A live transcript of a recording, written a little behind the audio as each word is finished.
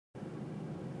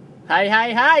Hey,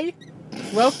 hey, hey!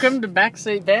 Welcome to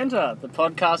Backseat Banter, the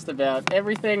podcast about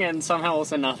everything and somehow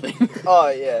also nothing. Oh,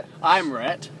 yeah. I'm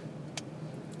Rhett.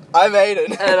 I'm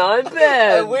Aiden. And I'm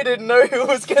Ben. And we didn't know who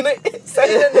was going to say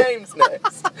their names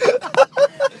next.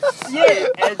 Yeah,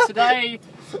 and today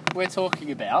we're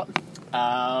talking about,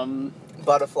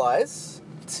 Butterflies.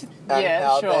 And yeah,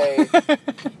 how sure.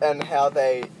 and how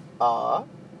they are.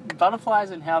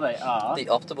 Butterflies and how they are. The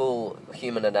optimal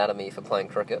human anatomy for playing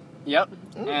cricket. Yep.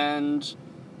 And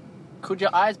could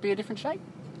your eyes be a different shape?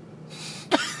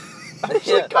 I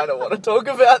actually kind of want to talk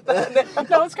about that now.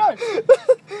 No, let's go.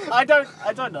 I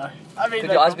don't know. I mean,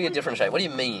 Could your eyes be a different shape? What do you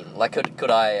mean? Like,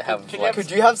 could I have, Could you like... have-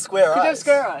 Could you have square eyes? Could you have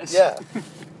square eyes? Yeah.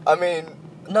 I mean...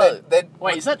 No.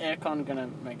 Wait, is that aircon gonna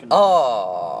make a noise?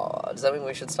 Oh, does that mean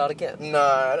we should start again? No,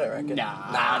 I don't reckon.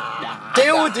 Nah.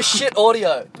 Deal with the shit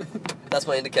audio! That's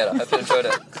my indicator. Hope you enjoyed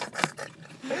it.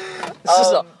 This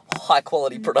is a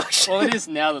high-quality production. Well, it is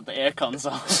now that the aircon's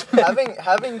off.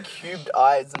 Having cubed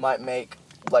eyes might make,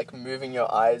 like, moving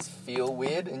your eyes feel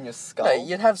weird in your skull. No,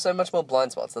 you'd have so much more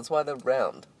blind spots. That's why they're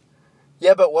round.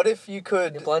 Yeah, but what if you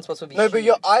could... Your blind spots would be No, huge. but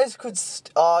your eyes could...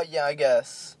 Oh, yeah, I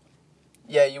guess.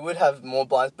 Yeah, you would have more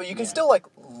blinds, but you can still, like,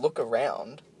 look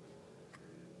around.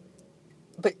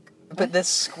 But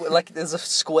there's there's a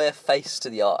square face to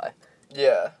the eye.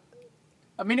 Yeah.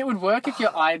 I mean, it would work if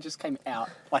your eye just came out,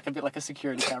 like a bit like a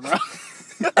security camera.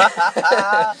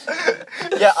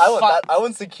 Yeah, I want that. I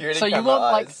want security So camera you want,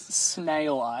 eyes. like,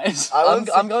 snail eyes. I want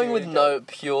I'm going with security no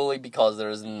purely because there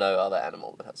is no other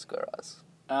animal that has square eyes.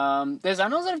 There's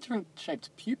animals that have different shaped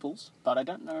pupils, but I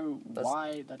don't know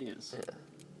why that is. Yeah.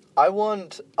 I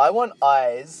want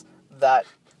eyes that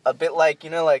a bit like, you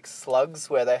know, like slugs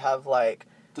where they have like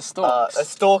The stalks. a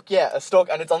stalk,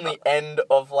 and it's on the end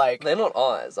of like They're not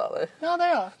eyes, are they? No, they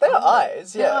are. They're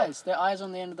eyes, They're yeah. eyes. They're eyes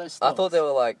on the end of those stalks. I thought they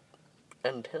were like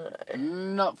antennae.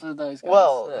 Not for those guys.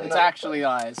 Well, it's no, actually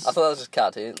eyes. I thought that was just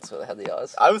cartoons where they had the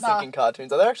eyes. I was Nah. thinking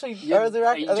cartoons. Are they actually? You're, are they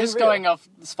are you just real? going off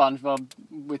SpongeBob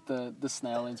with the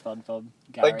snail in SpongeBob?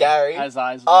 Gary, Like Gary? has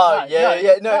eyes. Oh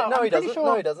yeah. No, I'm he pretty doesn't. sure-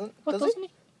 No, he doesn't. What, Does doesn't he?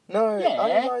 he? No. Are his Yeah,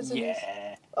 eyes in his-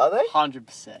 yeah, Are they?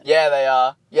 100%. Yeah, they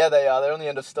are. Yeah, they are. They're on the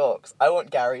end of stalks. I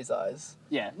want Gary's eyes.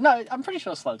 Yeah, no, I'm pretty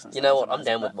sure slugs and You know snails what? have I'm eyes,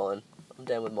 down but- with mine. I'm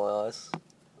down with my eyes.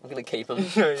 I'm gonna keep them.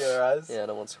 Your eyes. Yeah, I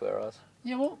don't want square eyes.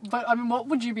 Yeah, well, but I mean, what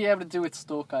would you be able to do with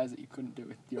stalk eyes that you couldn't do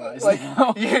with your eyes Like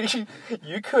now?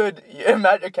 you could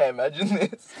imagine. Okay, imagine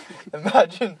this.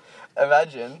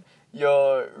 Imagine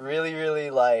you're really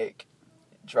like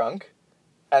drunk,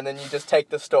 and then you just take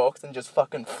the stalks and just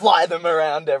fucking fly them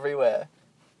around everywhere.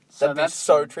 That'd be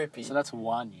so trippy. So that's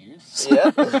one use.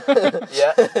 Yeah,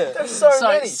 yeah. There's so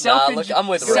many. look, I'm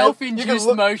with Red. self-induced You can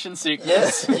look- motion sickness.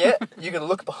 Yes, yeah. You can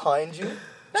look behind you.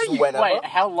 Just whenever. Wait,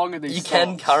 how long are these? You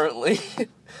can stalks? currently.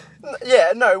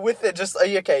 Yeah, no. With it, just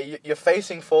okay. You're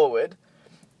facing forward,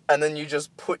 and then you just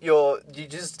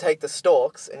take the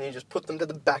stalks and you just put them to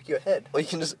the back of your head. Or you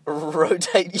can just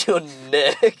rotate your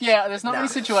neck. Yeah, there's not Nah. many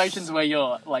situations where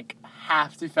you're like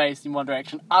have to face in one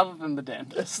direction, other than the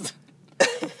dentist.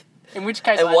 In which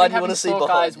case, And I why think do you having wanna see stalk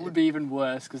behind eyes you? would be even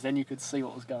worse because then you could see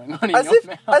what was going on in As your if,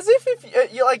 mouth.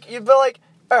 if you'd be like,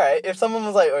 all right, if someone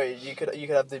was like, oh, you could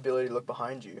have the ability to look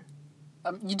behind you.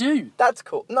 You do That's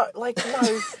cool. No, like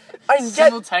no, I get.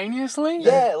 simultaneously.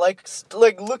 Yeah, like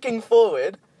looking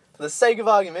forward. For the sake of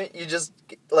argument, you just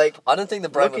like. I don't think the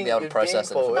brain would Looking- be able to being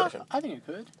process forward. information. I think it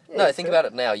could. No, think about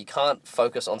it now. You can't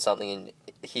focus on something in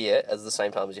here at the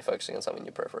same time as you're focusing on something in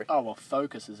your periphery. Oh well,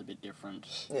 focus is a bit different.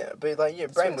 Yeah, but like your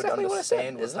brain exactly would what I said,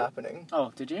 understand what's isn't it? happening.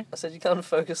 Oh, did you? I said you can't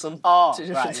focus on Oh, two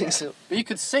different right. things. Yeah. But you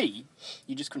could see.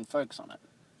 You just couldn't focus on it.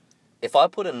 If I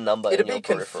put a number It'd in your be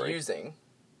periphery, confusing.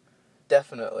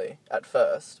 Definitely at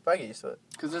first, but I get used to it.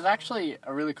 Because there's actually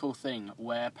a really cool thing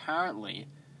where apparently,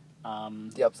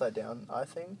 The upside down eye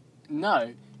thing.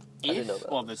 no, didn't know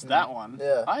that. well, there's that one.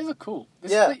 Yeah. Eyes are cool.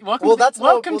 Yeah. Welcome Well, to, that's more-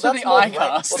 welcome well, to that's the more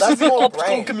iCast. Well, that's more optical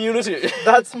brain. community.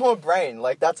 That's more brain.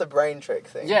 Like that's a brain trick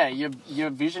thing. Yeah, your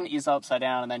vision is upside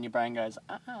down, and then your brain goes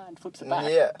and flips it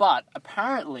back. Yeah. But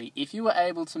apparently, if you were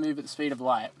able to move at the speed of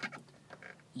light,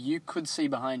 you could see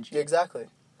behind you. Exactly.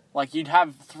 Like you'd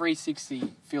have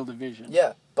 360 field of vision.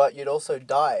 Yeah, but you'd also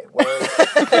die.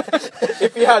 Whereas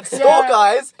if you had stalk Yeah.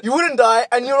 eyes, you wouldn't die,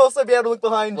 and you'd also be able to look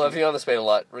behind Well, you. if you're on the speed of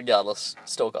light, regardless,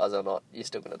 stalk eyes or not, you're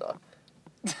still gonna die.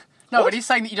 No, What? but he's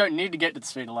saying that you don't need to get to the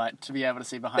speed of light to be able to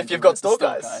see behind If you. you've got with the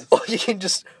stalk eyes. Or you can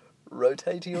just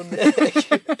rotate your neck.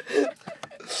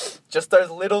 Just those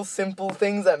little simple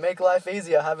things that make life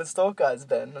easier. Having stalk eyes,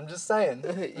 Ben. I'm just saying.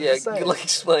 I'm Yeah, just saying. good luck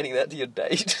explaining that to your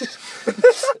date.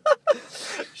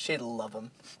 She'd love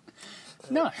them.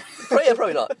 No. Yeah,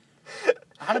 probably not.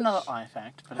 I had another eye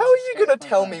fact. But How are you gonna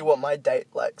tell me what my date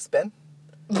likes, Ben?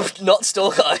 Not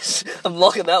stalk eyes. I'm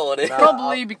locking that one in. Nah.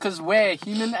 Probably because we're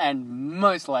human and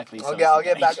most likely. I'll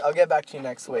get back to you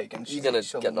next week, and You're gonna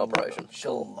she'll get an operation.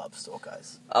 She'll love stalk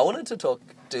eyes. I wanted to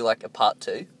do like a part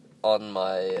 2 on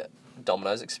my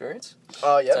Domino's experience.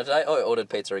 Oh yeah. So today I ordered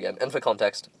pizza again, and for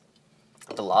context,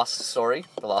 the last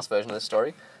version of this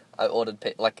story, I ordered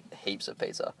like heaps of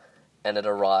pizza, and it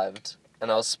arrived,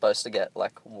 and I was supposed to get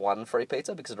like one free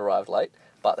pizza because it arrived late,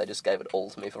 but they just gave it all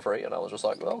to me for free, and I was just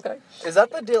like, well, okay. Is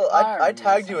that the deal? I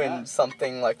tagged you Yeah. in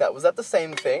something like that. Was that the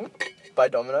same thing by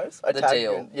Domino's? I The tagged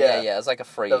deal. You in, Yeah, it's like a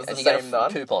free, That was and the you get same a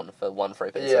none? coupon for one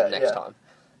free pizza Yeah, next yeah. time.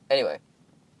 Anyway,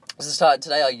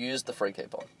 today I used the free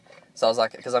coupon. So I was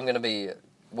like, because I'm going to be,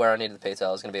 where I needed the pizza,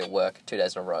 I was going to be at work 2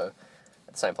 days in a row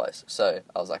at the same place. So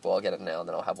I was like, well, I'll get it now, and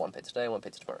then I'll have one pizza today and one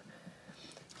pizza tomorrow.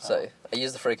 So I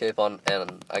used the free coupon,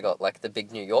 and I got like the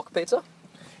big New York pizza.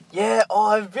 Yeah, oh,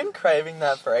 I've been craving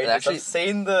that for ages. actually- I've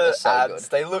seen the they're so ads.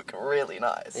 good. They look really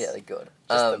nice. Yeah, they're good.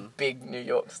 Just the big New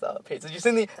York style pizza. Have you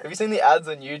seen the ads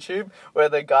on YouTube where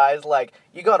the guy's like,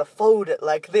 you gotta fold it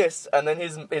like this, and then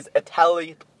his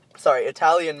Italian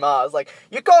ma is like,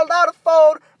 you called out a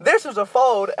fold, this is a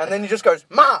fold, and then he just goes,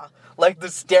 ma! Like the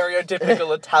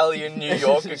stereotypical Italian New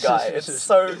Yorker guy. It's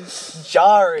so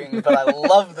jarring, but I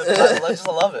love the title. I just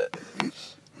love it.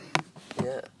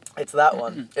 Yeah, It's that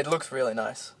one. It looks really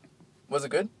nice. Was it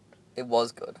good? it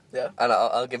was good. Yeah. And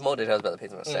I'll give more details about the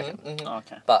pizza in a second. Mhm. Oh,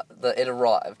 okay. But it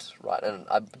arrived, right, and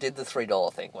I did the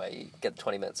 $3 thing where you get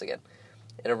 20 minutes again.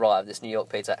 It arrived, this New York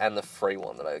pizza, and the free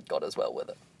one that I got as well with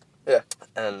it. Yeah.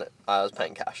 And I was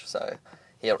paying cash, so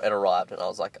it arrived, and I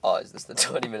was like, oh, is this the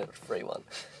 20-minute free one?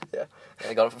 Yeah. And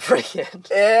I got it for free again.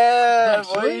 Yeah, boy,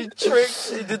 Actually. you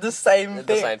tricked. You did the same Did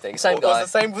thing. the same thing. Same What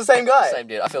was guy. the same guy. Same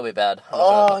dude. I feel a bit bad. I'm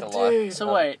Oh, not gonna lie. dude.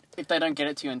 So wait, if they don't get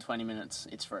it to you in 20 minutes,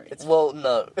 it's free. Well,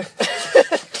 no.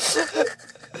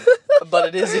 But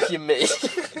it is if you're me.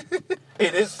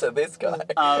 It is to this guy.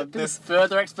 This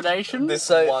further explanation. this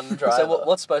So, one driver. so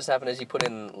what's supposed to happen is you put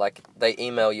in, like, they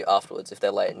email you afterwards if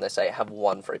they're late, and they say, have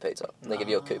one free pizza. And they give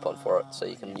you a coupon for it, so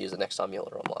you can use it next time you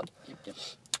order online. Yep.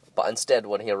 But instead,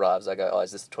 when he arrives, I go, oh,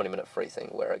 is this the 20-minute free thing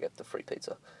where I get the free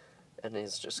pizza? And he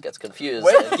just gets confused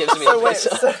and gives me the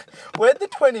pizza. So where'd the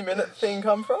 20-minute thing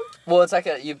come from? Well, it's like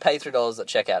you pay $3 at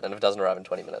checkout, and if it doesn't arrive in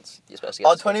 20 minutes, you're supposed to get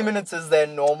Oh, this 20 coupon. minutes is their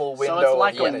normal window So it's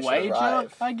like of when a it should wager,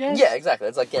 arrive. I guess. Yeah, exactly.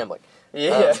 It's like gambling.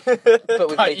 Yeah. But with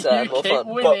But pizza you and more keep fun.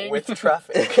 winning. But with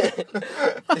traffic.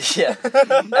 Yeah.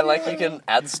 And, like, you can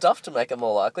add stuff to make it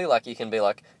more likely. Like, you can be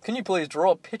like, can you please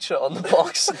draw a picture on the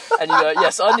box? And you go,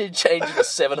 yes, I need change for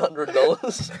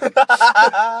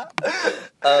 $700.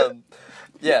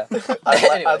 Yeah.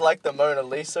 I'd like the Mona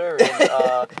Lisa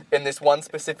in this one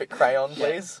specific crayon,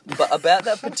 please. But about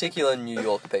that particular New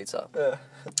York pizza, Yeah.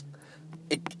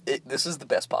 this is the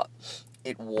best part.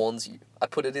 It warns you. I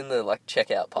put it in the, like,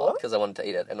 checkout part What? because I wanted to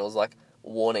eat it, and it was like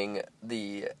warning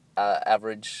the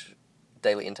average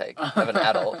daily intake of an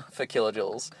adult for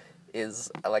kilojoules is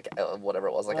like whatever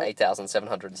it was, like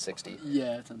 8,760.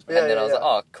 Yeah, that sounds Yeah, And then I was yeah. like,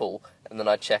 oh, cool. And then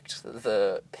I checked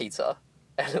the pizza,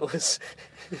 and it was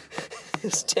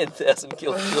 10,000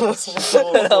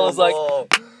 kilojoules. And I was like,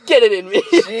 get it in me.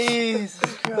 Jesus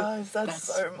Christ, that's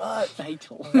so much.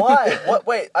 fatal. Why? What?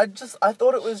 Wait, I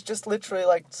thought it was just literally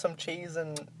like some cheese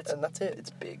and that's it. It's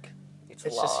big. It's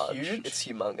It's just large. huge? It's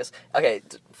humongous. Okay,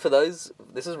 for those,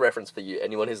 this is reference for you.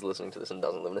 Anyone who's listening to this and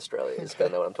doesn't live in Australia is going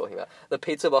to know what I'm talking about. The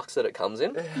pizza box that it comes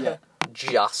in, Yeah.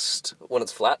 just, when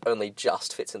it's flat, only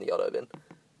just fits in the auto bin.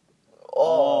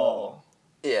 Oh.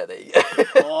 Yeah, there you go.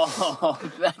 Oh,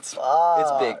 that's...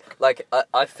 It's big. Like,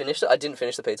 I finished it. I didn't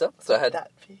finish the pizza, so I had...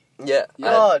 That big. Yeah.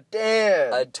 God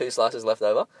damn. I had 2 slices left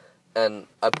over, and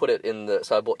I put it in the...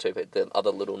 So I bought the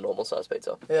other little normal-sized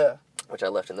pizza, Yeah. which I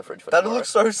left in the fridge for That tomorrow. looks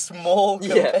so small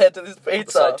Yeah. compared to this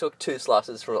pizza. So I took 2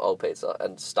 slices from the old pizza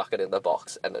and stuck it in the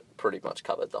box, and it pretty much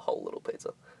covered the whole little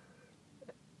pizza.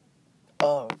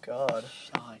 Oh god.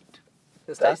 Shite.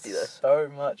 It's That's tasty, though. so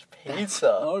much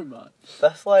pizza. So much.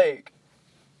 That's like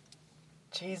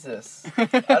Jesus. I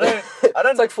don't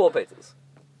It's like 4 pizzas.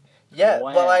 Yeah,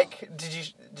 Wow. but like did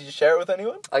you share it with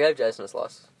anyone? I gave Jason a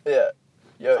slice. Yeah.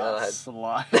 Yo. I had-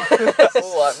 Slime.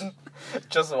 one.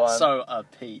 Just one. So, a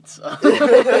pizza.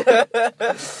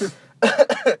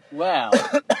 Wow.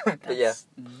 But yeah. That's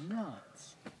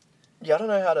nuts. Yeah, I don't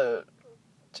know how to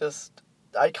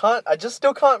I just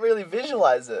still can't really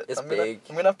visualize it. It's I'm big.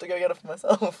 Gonna have to go get it for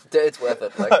myself. It's worth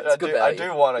it. Like, it's good I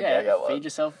value. do want to go Yeah, get one. feed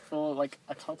yourself for like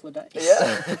a couple of days.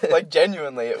 Yeah, like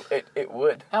genuinely, it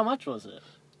would. How much was it?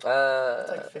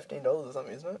 It's like $15 or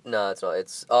something, isn't it? No, it's not.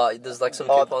 It's there's like some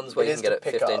Oh, coupons where it you is can get to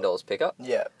it pick up. $15 pickup.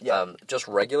 Yeah, yeah. Just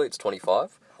regular, it's $25.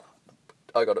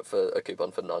 I got it for a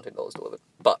coupon for $19 delivered,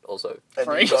 but also And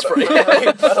free. you got It's free.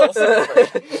 it- but also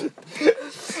free.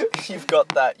 You've got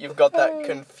that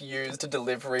confused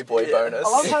delivery boy Yeah. bonus. I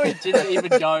love how he didn't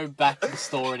even go back to the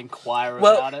store and inquire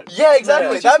Well, about it. Yeah,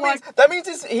 exactly. It's just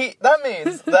That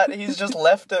means that he's just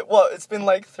left it. What? It's been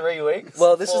like 3 weeks.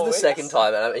 Well, this is 4 the weeks? second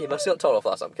time, and he must have got told off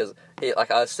last time because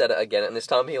I said it again, and this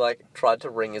time he tried to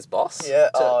ring his boss Yeah,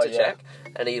 to yeah. check,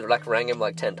 and he rang him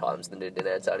 10 times, and the dude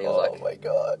didn't answer, and he was Oh my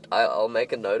god. I'll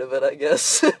make a note of it, I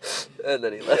guess, and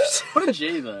then he left. What a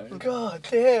G, though. God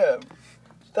damn.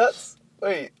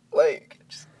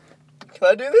 Can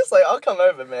I do this? Like, I'll come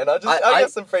over, man. I'll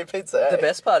get some free pizza. The eh?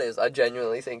 best part is, I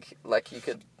genuinely think you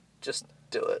could just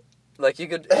do it. You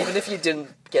could, even if you didn't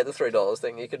get the $3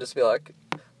 thing, you could just be like,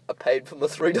 I paid for my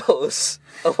 $3.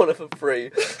 I want it for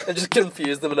free, and just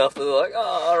confuse them enough that they're like,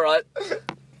 oh, all right.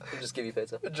 And just give you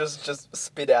pizza. Just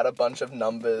spit out a bunch of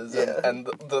numbers Yeah. and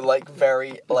the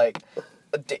very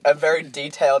a very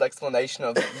detailed explanation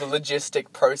of the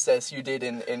logistic process you did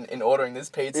in ordering this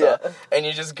pizza, Yeah. and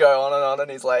you just go on, and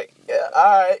he's like, yeah,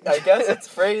 alright, I guess it's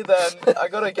free then. I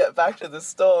gotta get back to the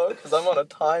store because I'm on a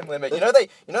time limit. You know they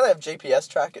have GPS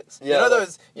trackers. Yeah,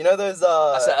 You know those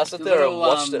I sat The there and little,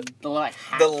 watched it. The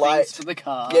hat The light- things for the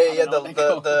car. Yeah, I yeah, don't know what they're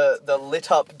called. the lit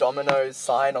up Domino's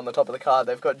sign on the top of the car.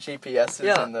 They've got GPSs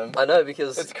Yeah, in them. I know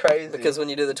because It's crazy. Because when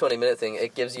you do the 20-minute thing,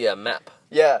 it gives you a map,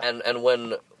 yeah, and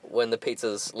when the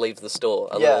pizzas leave the store,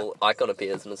 a Yeah. little icon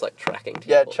appears and it's tracking. To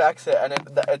yeah, your it tracks it, and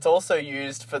it's also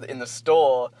used in the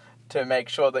store to make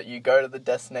sure that you go to the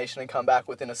destination and come back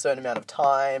within a certain amount of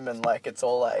time, and it's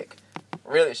all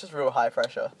really, it's just real high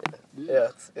pressure. Yeah,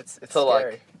 it's For,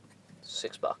 scary.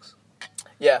 $6.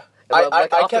 Yeah, I I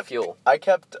after kept fuel. I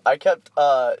kept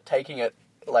taking it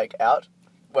out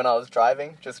when I was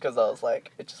driving, just because I was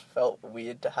it just felt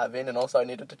weird to have in, and also I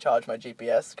needed to charge my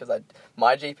GPS because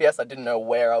my GPS I didn't know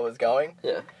where I was going.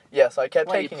 Yeah. Yeah, so I kept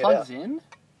Wait, taking it it out. plugs in?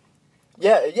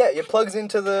 Yeah, it plugs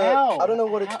into the How? I don't know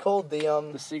what it's How? called,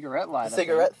 The cigarette lighter.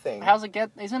 cigarette thing. How's it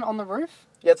get? Isn't it on the roof?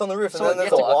 Yeah, it's on the roof, So and then it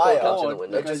there's a gets a wire. comes in the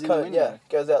window. It Goes just in the kind of,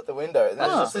 goes out the window. And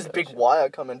there's Ah. just this big wire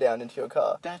coming down into your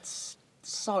car. That's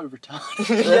so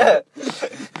retarded. Yeah,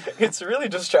 it's really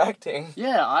distracting.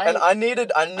 Yeah, And I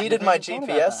needed my never thought about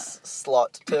GPS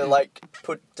slot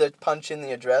to punch in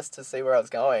the address to see where I was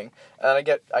going, and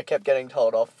I kept getting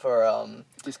told off for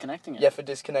disconnecting it. for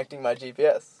disconnecting my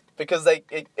GPS because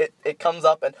it comes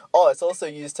up, and it's also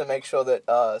used to make sure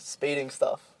that speeding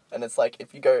stuff, and it's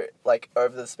if you go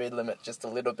over the speed limit just a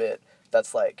little bit,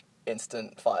 that's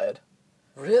instant fired.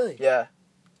 Really? Yeah,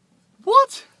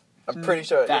 What? I'm pretty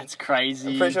sure. That's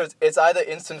crazy. I'm pretty sure it's either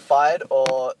instant fired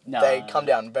or No. they come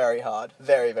down very hard,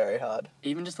 very very hard.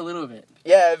 Even just a little bit.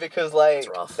 Yeah, because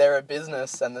rough. they're a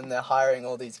business, and then they're hiring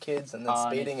all these kids, and then Oh,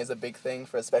 speeding is a big thing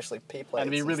for especially people. And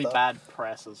it'd be really bad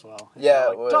press as well.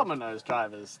 Yeah, it would. Domino's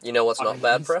drivers. You know what's not only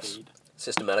bad press? speed.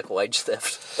 Systematic wage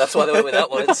theft. That's why they went with that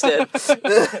one instead.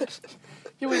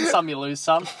 You win some, you lose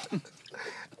some.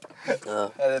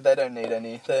 They don't need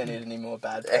any more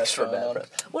bad press Extra going bad on. press.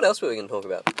 What else were we going to talk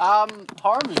about?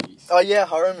 Horror movies. Oh yeah,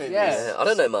 horror movies. Yeah. Yeah, I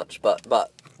don't know much, but Well,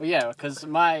 yeah, because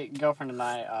my girlfriend and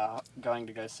I are going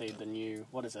to go see the new,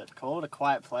 what is it called? A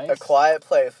Quiet Place? A Quiet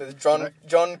Place with John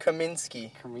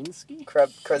Krasinski. Krasinski?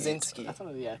 Krasinski. I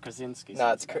thought, yeah, Krasinski.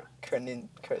 No, it's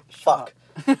Fuck.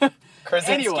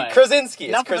 Krasinski. Anyway, Krasinski. It's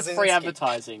enough of the Krasinski. free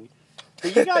advertising.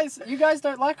 But you guys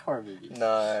don't like horror movies.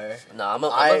 No. no,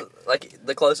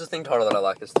 the closest thing to horror that I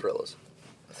like is thrillers.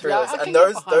 Thrillers. I can And get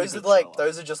those behind a those good are thriller.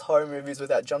 those are just horror movies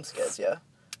without jump scares, yeah?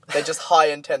 They're just high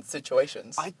intense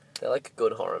situations. They're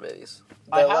good horror movies.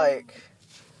 They're I have-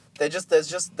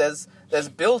 there's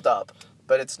build up,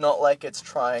 but it's not it's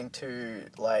trying to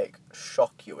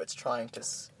shock you. It's trying to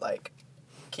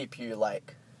keep you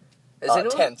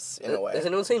tense in a way. Has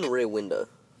anyone seen Rear Window?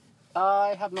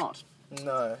 I have not.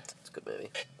 No. It's a good movie.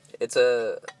 It's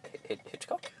a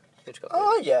Hitchcock.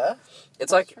 Oh movie. yeah.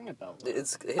 It's Ring a bell.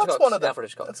 it's That's Hitchcock's one of the Alfred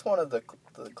Hitchchok. that's one of the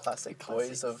classic The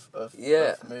boys classics. of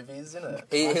Yeah. of movies, isn't it?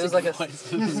 He was like a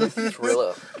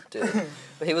thriller dude.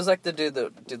 But he was the dude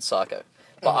that did Psycho.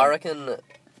 But I reckon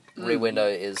Rear Window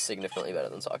is significantly better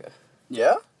than Psycho.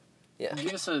 Yeah. Yeah.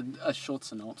 Give us a short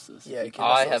synopsis. Yeah, you can-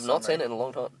 I Give us a have not summary. seen it in a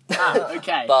long time. Ah,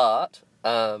 okay. But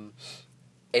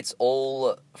it's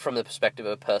all from the perspective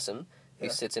of a person who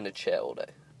Yeah. sits in a chair all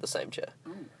day, the same chair.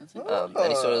 Ooh, that's it. And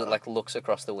he sort of looks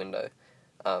across the window.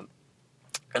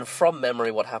 And from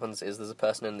memory, what happens is there's a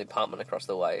person in the apartment across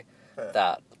the way Yeah.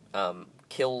 that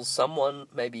kills someone,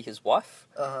 maybe his wife,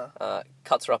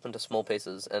 cuts her up into small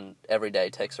pieces, and every day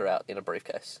takes her out in a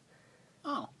briefcase.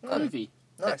 Oh, groovy.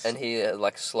 Nice. And he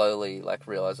slowly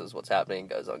realizes what's happening,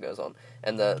 goes on.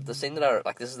 And the scene that I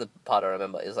this is the part I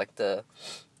remember, is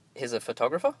he's a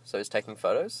photographer, so he's taking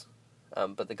photos,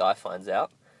 but the guy finds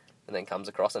out and then comes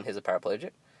across, and he's a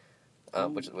paraplegic.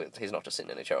 Which he's not just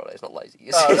sitting in a chair all day, he's not lazy.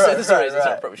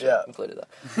 I probably should have included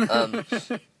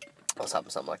that. Or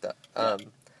something like that.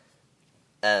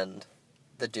 And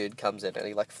the dude comes in and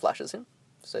he flashes him,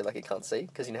 so he can't see,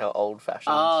 because you know how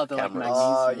old-fashioned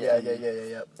cameras.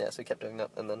 Yeah, so he kept doing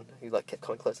that, and then he kept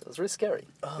coming closer. It was really scary.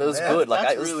 It was good.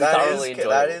 I really thoroughly enjoyed it.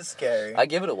 That is scary. I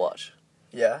give it a watch.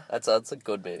 Yeah, that's a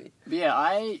good movie. But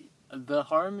yeah, the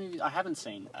horror movies I haven't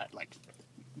seen.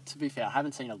 To be fair, I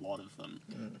haven't seen a lot of them,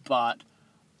 but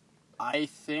I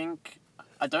think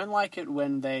I don't like it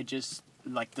when they're just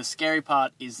the scary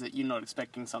part is that you're not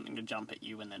expecting something to jump at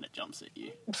you and then it jumps at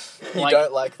you. You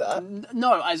don't like that?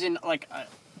 No, as in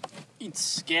it's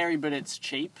scary but it's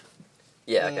cheap.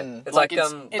 Yeah, okay. It's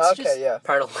it's just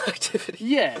Paranormal Activity.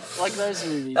 Yeah, those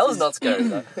movies. That was not scary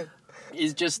though.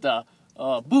 Is just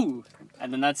boo.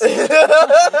 And then that's it.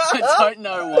 I don't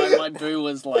know why my boo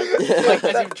was as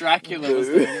if Dracula was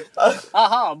doing it.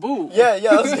 Aha, boo. Yeah,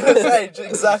 I was going to say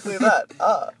exactly that.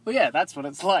 Well, yeah, that's what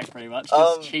it's like, pretty much.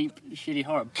 Just cheap, shitty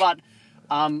horror. But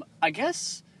I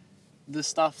guess the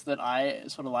stuff that I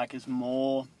sort of like is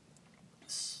more...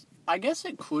 I guess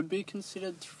it could be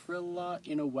considered thriller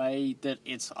in a way that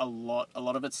it's a lot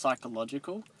of it's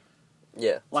psychological.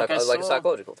 Yeah, like a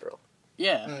psychological thriller.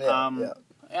 Yeah,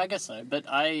 I guess so, but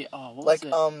what was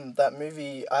it? That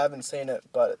movie, I haven't seen it,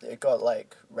 but it got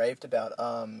raved about.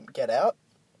 Get Out.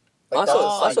 I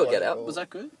saw Get Out. Was that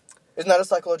good? Isn't that a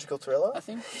psychological thriller? I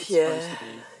think it's supposed to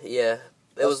be. Yeah.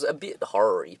 It was a bit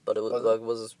horror-y, but it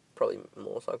was probably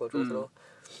more psychological thriller.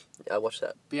 Yeah, I watched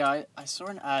that. But yeah, I saw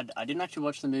an ad. I didn't actually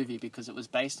watch the movie because it was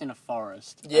based in a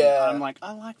forest. Yeah. And I'm like,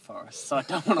 I like forests, so I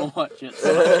don't want to watch it.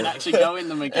 So I can actually go in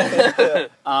them again.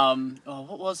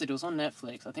 What was it? It was on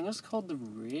Netflix. I think it was called The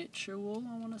Ritual,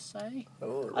 I want to say.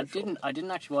 Ooh, I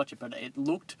didn't actually watch it, but it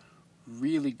looked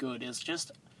really good. It's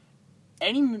just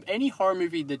any horror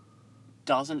movie that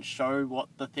doesn't show what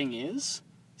the thing is,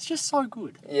 it's just so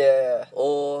good. Yeah.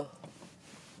 Or...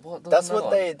 That's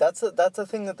a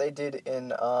thing that they did in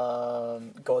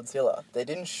Godzilla. They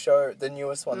didn't show the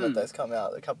newest one that's come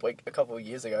out a couple of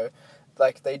years ago.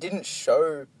 They didn't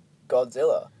show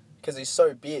Godzilla because he's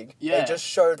so big. Yeah. They just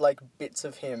showed bits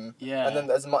of him. Yeah. And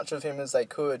then as much of him as they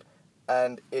could,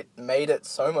 and it made it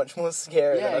so much more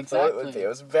scary than I thought it would be. It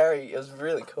was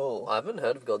really cool. I haven't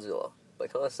heard of Godzilla,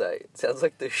 but can I say it sounds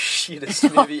like the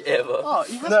shittest movie ever. Oh,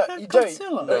 you haven't heard of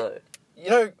Godzilla? No.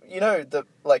 You know the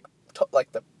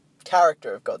the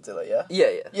character of Godzilla, yeah?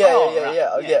 Yeah.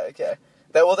 Yeah, okay.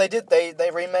 They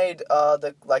remade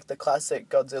the classic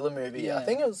Godzilla movie. Yeah. I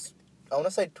think it was, I want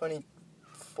to say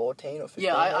 2014 or 15.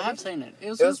 Yeah, I have seen it. It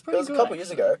was pretty good. It was a couple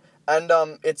years ago, and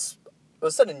it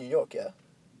was set in New York, yeah.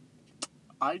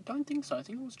 I don't think so. I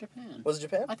think it was Japan. Was it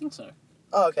Japan? I think so.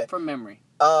 Oh, okay. From memory.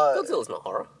 Godzilla's not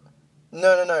horror.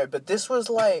 No. But this was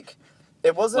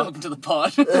it wasn't. Welcome to the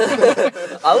pod.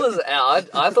 I was out.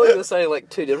 I thought you were saying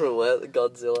two different words.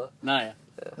 Godzilla. No. Yeah.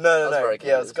 No.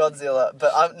 Yeah, it's Godzilla.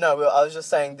 But I was just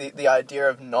saying the idea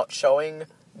of not showing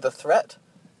the threat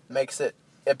makes it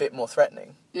a bit more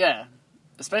threatening. Yeah.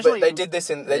 Especially. But they did this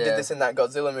in that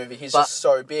Godzilla movie. He's just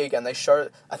so big, and I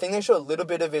think they show a little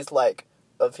bit of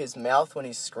his mouth when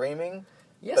he's screaming.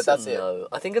 Yes, but that's and no.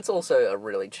 I think it's also a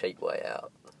really cheap way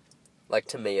out.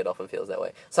 To me, it often feels that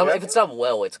way. If it's done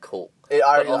well, it's cool.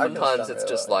 But oftentimes, it's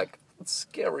just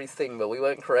scary thing, but we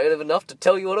weren't creative enough to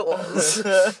tell you what it was.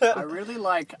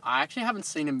 I actually haven't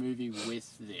seen a movie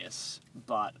with this,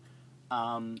 but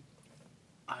I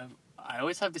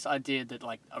always have this idea that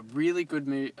a really good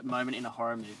moment in a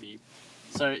horror movie.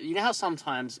 So you know how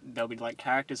sometimes there'll be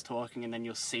characters talking, and then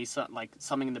you'll see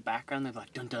something in the background. They're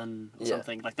dun dun or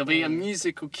something. There'll be a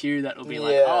musical cue that will be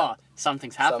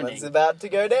something's happening. Something's about to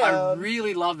go down. I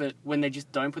really love it when they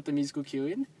just don't put the musical cue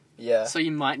in. Yeah. So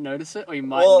you might notice it or you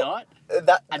might not.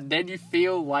 And then you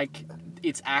feel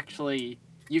it's actually...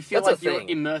 You feel you're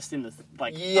immersed in the...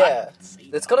 Yeah.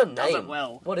 It's got a name. Does it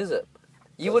well. What is it?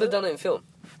 You would have done it in film.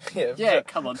 Yeah,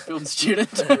 come on, film student.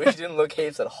 We didn't look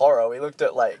heaps at horror. We looked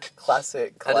at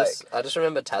classic. I just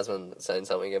remember Tasman saying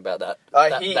something about that.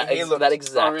 He looked that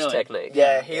exact technique.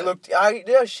 Yeah, he looked.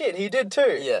 Shit, he did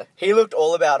too. Yeah, he looked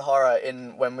all about horror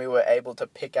when we were able to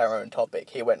pick our own topic.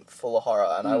 He went full of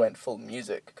horror, and I went full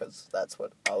music because that's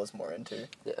what I was more into.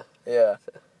 Yeah. Yeah.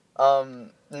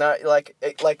 No, like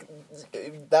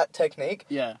that technique.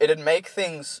 Yeah. It'd make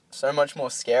things so much more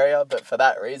scarier, but for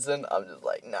that reason, I'm just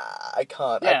like, nah, I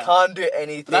can't. Yeah. I can't do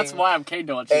anything. But that's why I'm keen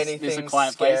to watch this A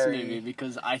Quiet Place scary. movie,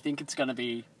 because I think it's gonna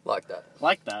be Like that.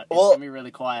 like that. It's Well, gonna be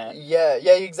really quiet. Yeah,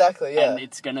 exactly, yeah. And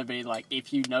it's gonna be like,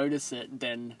 if you notice it,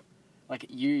 then like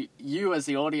you as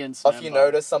the audience If you member-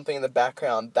 notice something in the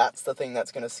background, that's the thing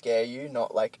that's going to scare you,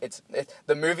 not like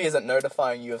the movie isn't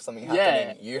notifying you of something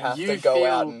happening. You have to go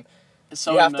out and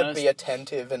so you have to immersed. be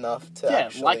attentive enough to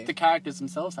actually... like the characters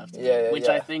themselves have to be, Yeah, which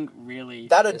yeah. I think really...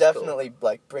 That'd It's cool. definitely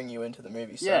like bring you into the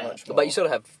movie so Yeah. much more. But you sort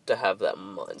of have to have that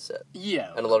mindset.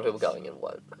 Yeah. And a lot of people going in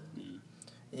won't.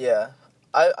 Yeah.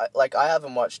 I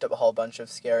haven't watched a whole bunch of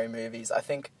scary movies. I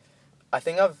think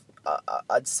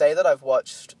I'd say that I've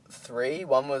watched 3.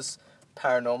 One was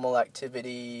Paranormal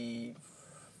Activity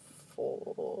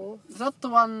 4. Is that the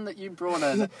one that you brought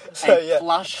a So, yeah.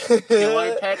 plush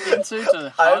pillow pet into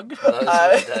to hug? Those were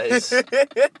the days.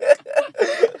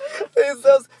 It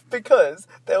was because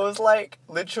there was like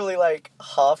literally like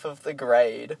half of the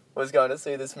grade was going to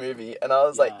see this movie, and I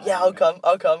was like, Yeah, I'll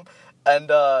come, and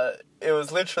it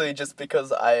was literally just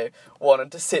because I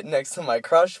wanted to sit next to my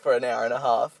crush for an hour and a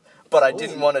half, but I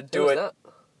didn't want to do it. That?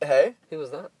 Hey, Who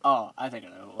was that? Oh, I think I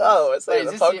know who it was. Oh, it's Wait, in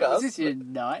the is this podcast. is this your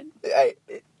night? hey,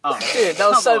 Oh, Dude, that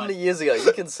was come so on. many years ago.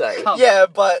 You can say. Come yeah,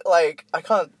 but like I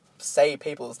can't say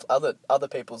people's other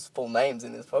people's full names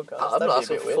in this podcast. I'm That'd not be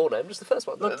asking a bit for weird. full name, just the first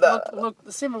one. Look,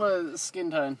 the similar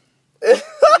skin tone.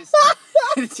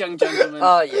 This young gentleman.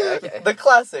 Oh, yeah, okay. The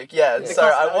classic, yeah. The So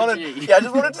I classic OG. I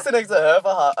just wanted to sit next to her for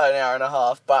an hour and a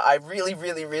half, but I really,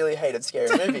 really, really hated scary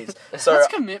movies. So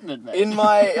That's commitment, man. in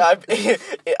my,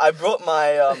 I brought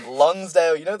my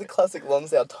Lonsdale. You know the classic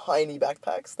Lonsdale tiny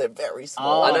backpacks. They're very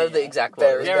small. Oh, I know yeah. the exact one.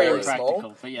 Very, very very impractical,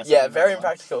 small. but yes. I Yeah, remember very that one.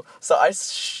 impractical. So I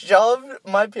shoved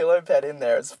my pillow pet in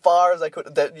there as far as I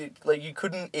could. That you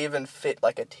couldn't even fit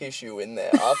like a tissue in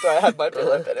there after I had my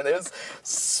pillow pet, and it was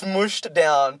smooshed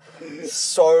down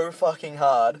so fucking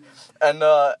hard, and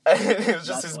it was just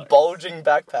That's this hilarious. bulging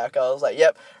backpack. I was like,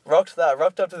 yep, rocked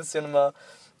up to the cinema,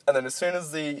 and then as soon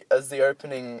as the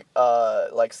opening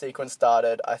like sequence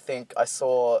started, I think I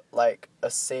saw like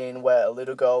a scene where a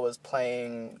little girl was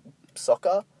playing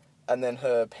soccer, and then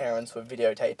her parents were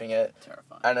videotaping it.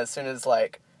 Terrifying. And as soon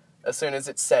as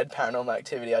it said Paranormal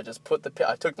Activity, I just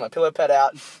I took my pillow pad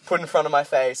out, put it in front of my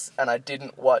face, and I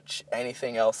didn't watch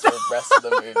anything else for the rest of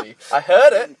the movie. I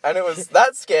heard it, and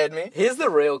that scared me. Here's the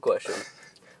real question.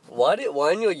 Why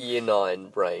in your year 9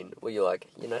 brain were you like,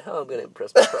 you know how I'm going to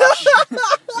impress my crush?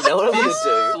 You know what I'm going to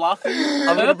do? Fluffy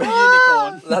gonna purple be-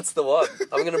 unicorn. That's the one.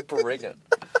 I'm going to bring it.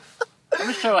 I'm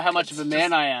gonna show her how much of a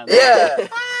man I am. Yeah.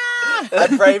 I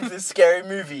braved this scary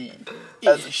movie.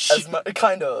 Ish. As much,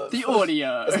 kind of. The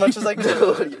audio. As much as I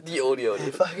could. The audio.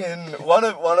 Fucking one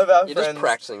of our You're friends. just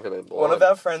practicing for me. One of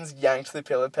our friends yanked the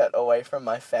pillow pet away from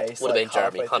my face. Would have like, been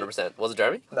Jeremy, halfway through. 100%. Was it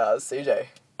Jeremy? No, it was CJ.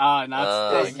 Ah, no,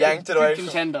 Uh, it's Yanked it good away.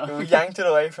 contender. We yanked it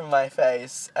away from my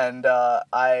face, and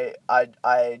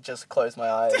I just closed my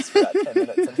eyes for about 10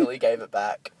 minutes until he gave it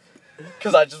back,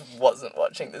 because I just wasn't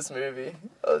watching this movie.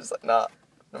 I was like, nah,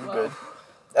 I'm good.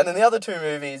 And then the other 2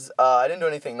 movies, I didn't do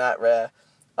anything that rare.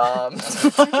 Oh,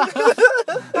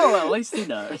 well, at least he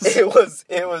knows. It was.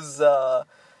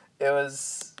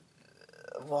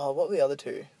 Well, what were the other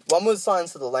 2? One was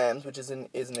Silence of the Lambs, which isn't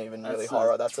even really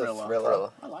horror. That's a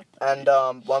thriller. I like that.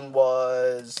 And one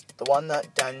was the one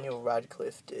that Daniel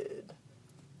Radcliffe did.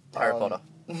 Harry Potter.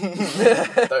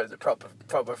 Those are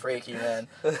proper freaky, man.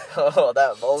 Oh,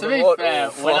 that Voldemort. To be fair,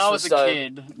 Ooh, when I was Philosopher's a Stone.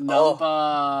 kid, number...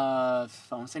 I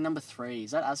want to say number 3.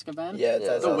 Is that Azkaban? Yeah, Yeah.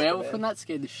 that's The Azkaban. werewolf in that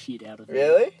scared the shit out of me.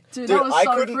 Really? Dude, that was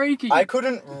so freaky. I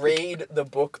couldn't read the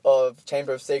book of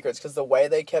Chamber of Secrets because the way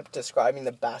they kept describing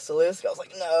the basilisk, I was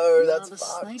like, no, that's the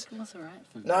fucked. snake was alright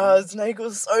for me. No, the snake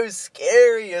was so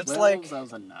scary. It's Werewolves, like I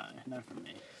was a no for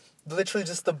me. literally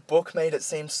just the book made it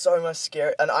seem so much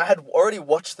scary, and I had already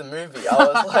watched the movie. I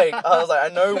was like, I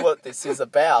know what this is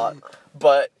about,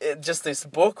 but this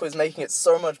book was making it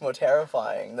so much more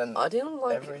terrifying than I didn't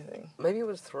like... everything. Maybe it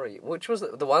was 3. Which was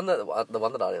the one that I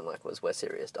didn't like was where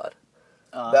Sirius died.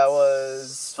 That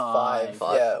was 5.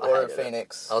 Five. Yeah, I Order of hated it.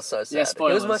 Phoenix. I was so sad. Yeah, He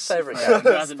spoilers. was my favourite For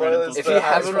character. who hasn't read a book. Spoilers If for you It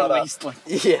haven't was Harry Potter. released like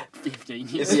Yeah. 15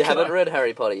 years If you ago. haven't read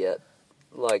Harry Potter yet,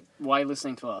 like, Why are you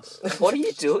listening to us? what are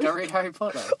you doing? Go read Harry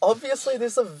Potter. Obviously,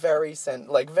 this is a very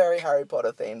very Harry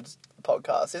Potter themed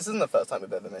podcast. This isn't the first time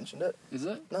we've ever mentioned it. Is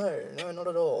it? No, not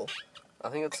at all. I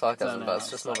think it's sarcasm, Don't but know. it's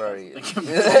just not very...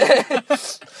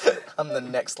 I'm the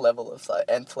next level of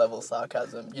nth level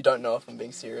sarcasm. You don't know if I'm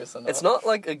being serious or not. It's not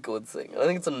like a good thing. I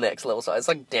think it's a next level side. It's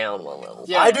like down one level.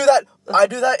 Yeah. I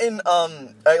do that in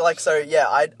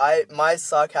my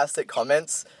sarcastic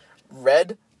comments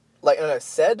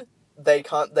said they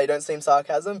don't seem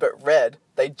sarcasm, but read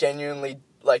they genuinely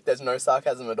there's no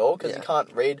sarcasm at all because you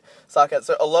can't read sarcasm.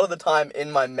 So a lot of the time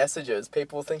in my messages,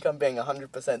 people think I'm being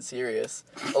 100% serious.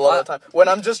 A lot of the time when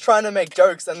I'm just trying to make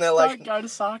jokes, and they're like, "Don't go to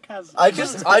sarcasm." I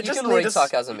just you can read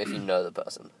sarcasm if you know the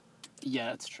person.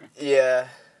 Yeah, that's true. Yeah,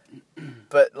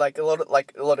 but a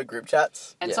lot of group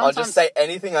chats, And I'll just say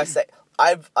anything I say.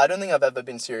 I don't think I've ever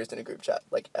been serious in a group chat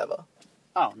ever.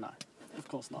 Oh no, of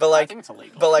course not. But I think it's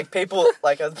illegal. But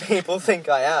people think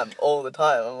I am all the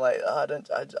time. I'm like,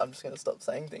 I'm just gonna stop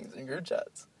saying things in group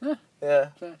chats. Yeah.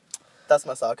 Fair. That's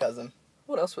my sarcasm.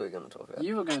 What else were we going to talk about?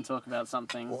 You were going to talk about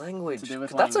something Language. to do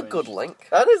with That's language. a good link.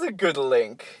 That is a good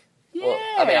link. Yeah. Well,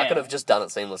 I mean, I could have just done it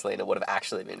seamlessly and it would have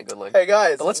actually been a good link. Hey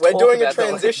guys, But let's we're talk doing a about the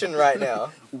transition right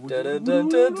now. Dun, dun, dun,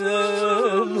 dun,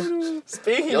 dun.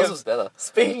 Yours was better.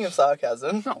 Speaking of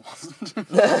sarcasm, No, it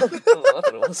wasn't. Oh, I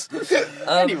thought it was.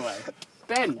 Anyway,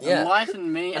 Ben, yeah.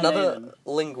 enlighten me and Another Aiden.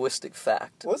 linguistic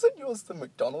fact. wasn't yours the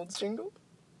McDonald's jingle?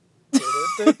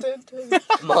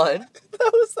 Mine.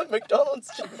 That was the McDonald's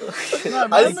jingle. No, I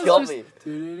mine think got was me.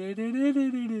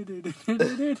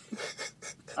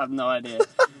 I have no idea.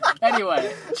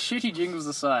 Anyway, shitty jingles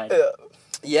aside. Yeah.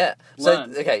 Yeah. So,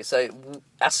 Learn. okay, so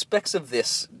aspects of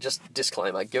this, just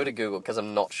disclaimer, go to Google because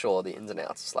I'm not sure the ins and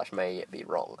outs / may be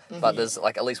wrong. But there's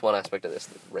at least one aspect of this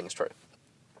that rings true.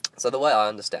 So the way I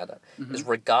understand it is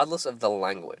regardless of the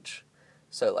language,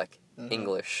 so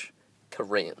English,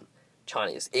 Korean,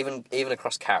 Chinese, even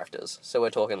across characters. So we're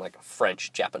talking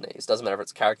French, Japanese, doesn't matter if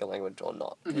it's character language or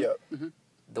not. Yeah.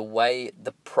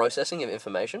 The processing of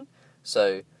information,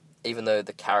 so even though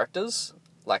the characters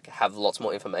have lots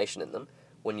more information in them,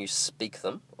 when you speak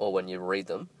them or when you read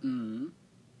them,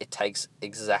 it takes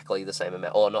exactly the same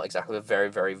amount, or not exactly, but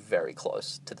very, very, very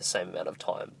close to the same amount of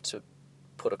time to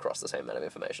put across the same amount of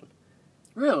information.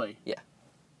 Really? Yeah.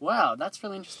 Wow, that's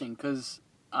really interesting because,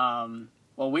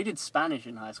 we did Spanish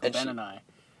in high school, And Ben and I,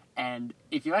 and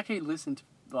if you actually listen to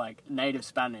native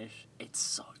Spanish, it's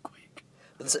so quick.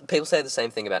 People say the same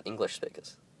thing about English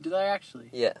speakers. Do they actually?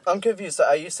 Yeah. I'm confused. So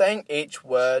are you saying each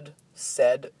word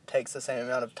said takes the same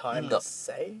amount of time No. to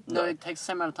say? No, it takes the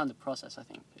same amount of time to process, I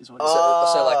think, is what it Oh,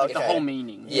 is. So, The okay. whole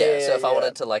meaning. Yeah, so if I yeah.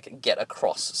 wanted to get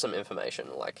across some information,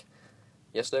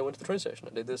 yesterday I went to the train station,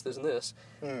 I did this, this, and this.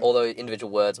 Although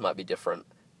individual words might be different,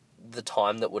 the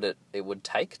time that it would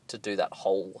take to do that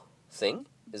whole thing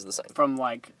is the same. From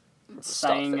start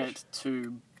saying finish. it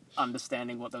to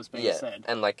understanding what was being Yeah, said.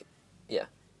 and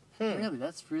Really,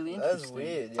 that's really That's interesting.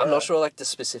 weird. I'm yeah. not sure the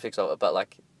specifics of it, but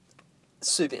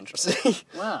super interesting.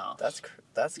 Wow. That's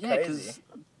Yeah, crazy. because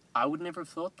I would never have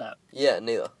thought that. Yeah,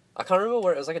 neither. I can't remember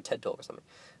where it was, a TED Talk or something.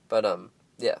 But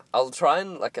yeah, I'll try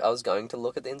and I was going to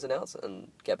look at the ins and outs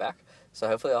and get back. So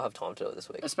hopefully I'll have time to do it this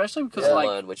week. Especially because, To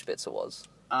learn which bits it was.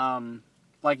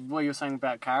 what you were saying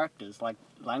about characters,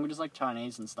 languages like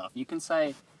Chinese and stuff, you can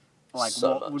say,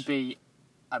 So what much. would be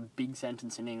a big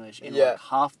sentence in English in Yeah.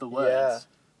 half the words.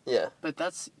 Yeah. But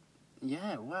that's,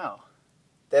 wow.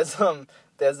 There's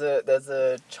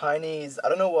a Chinese. I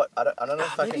don't know if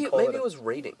I Maybe can call maybe it. it was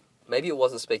reading. Maybe it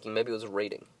wasn't speaking. Maybe it was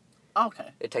reading. Okay.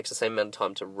 It takes the same amount of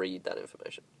time to read that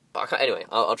information. But I can't, anyway,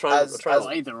 I'll try and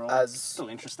Well, either or. as- Still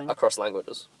interesting. across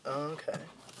languages. Okay.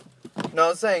 No, I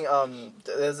was saying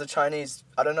there's a Chinese.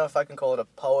 I don't know if I can call it a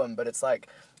poem, but it's a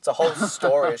whole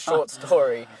story, a short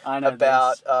story I know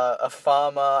about this. a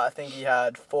farmer. I think he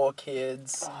had 4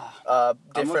 kids, I'm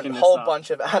different looking this whole up. bunch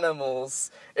of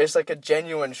animals. It's a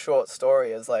genuine short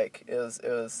story. It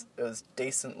was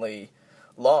decently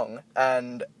long,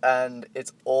 and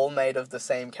it's all made of the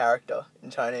same character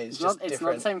in Chinese. It's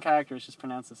not the same character, it's just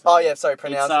pronounced the same. Oh yeah, sorry,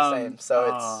 pronounced It's, the same.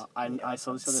 So I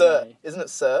saw this it's the other sir, day. isn't it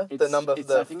sir? The number of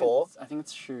the 4. I think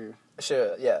it's sure.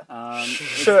 Sure, yeah.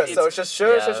 Sure. So it's just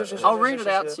sure. I'll read it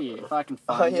out to you if I can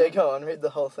Oh find yeah, it. go on, read the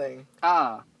whole thing.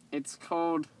 It's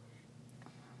called.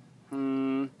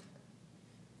 Wait,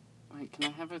 can I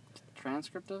have a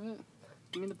transcript of it?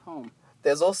 Give me the poem.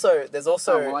 There's also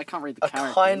well, I can't read the a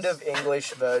characters. kind of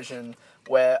English version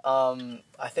where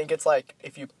I think it's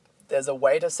there's a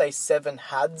way to say 7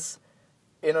 hads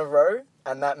in a row,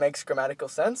 and that makes grammatical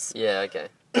sense. Yeah, okay.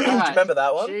 Do you remember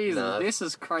that one? Jesus, No. this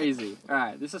is crazy.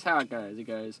 Alright, this is how it goes. It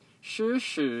goes shi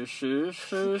shi shi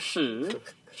shi shi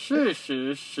shi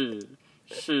shi shi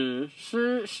shi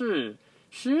shi shi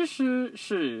shi shi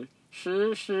shi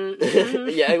Shu.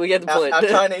 Yeah, we get the point. Our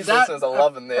Chinese listeners are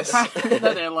loving this.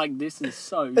 They're like, this is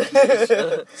so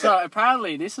good. So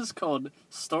apparently this is called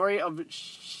Story of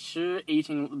Shu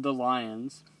Eating the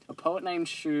Lions. A poet named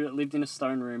Shu lived in a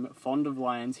stone room, fond of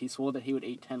lions. He swore that he would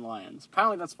eat 10 lions.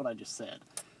 Apparently that's what I just said.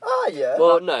 Oh, yeah.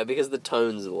 Well, no, because the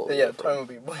tones are what. Yeah, the tone will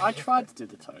be... I tried to do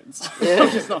the tones. I'm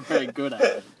just not very good at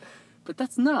it. But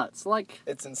that's nuts. Like,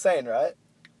 It's insane, right?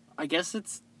 I guess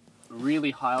it's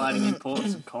really highlighting the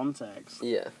importance of context.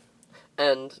 Yeah.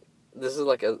 And this is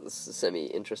like a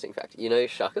semi-interesting fact. You know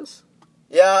shuckers?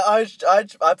 Yeah, I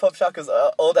pop shuckers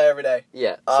all day, every day.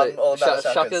 Yeah. I'm So all about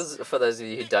shuckers, for those of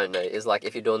you who don't know, is like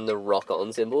if you're doing the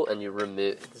rock-on symbol and you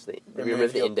remove the your,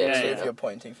 index yeah, finger. Remove your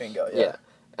pointing finger, Yeah.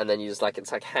 And then you just like,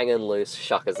 it's like hanging loose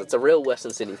shuckers. It's a real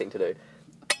Western Sydney thing to do.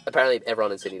 Apparently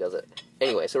everyone in Sydney does it.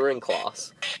 Anyway, so we're in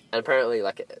class, and apparently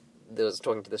like, there was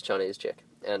talking to this Chinese chick,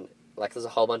 and like there's a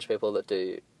whole bunch of people that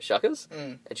do shuckers,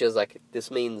 and she was like, this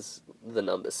means the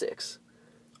number 6.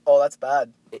 Oh, that's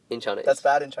bad. In Chinese. That's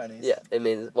bad in Chinese. Yeah, it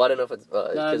means, well, I don't know if it's...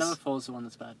 No, number 4 is the one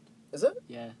that's bad. Is it?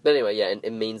 Yeah. But anyway, yeah,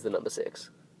 it means the number 6.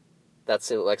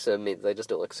 That's like, so it means they just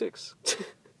do it like 6.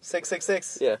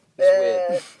 666. Yeah,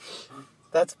 it's weird.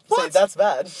 That's What? See, that's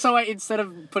bad. So wait, instead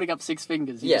of putting up 6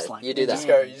 fingers, you Yeah, just like... you do that. Just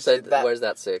go, you just So do that. where's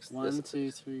that 6? 1,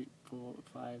 2, 3, 4,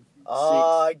 5, 6.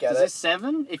 Oh, I get Is it. this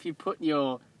 7? If you put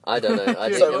your... I don't know.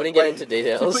 I So, wouldn't get wait, into If you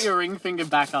details. put your ring finger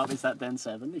back up, is that then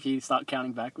 7? If you start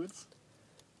counting backwards?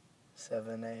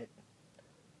 7, 8.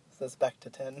 So that's back to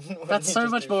 10. when That's you so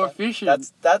just much do more 5.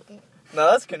 efficient.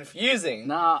 That's confusing.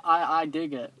 Nah, I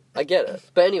dig it. I get it.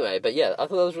 But anyway, yeah, I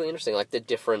thought that was really interesting. Like the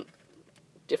difference.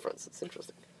 It's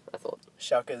interesting, I thought.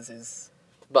 Shuckers is...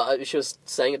 But she was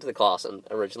saying it to the class, and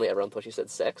originally everyone thought she said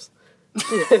sex.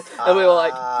 And we were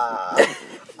like...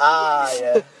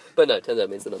 yeah. But no, turns out it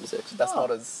means the number 6. That's Oh.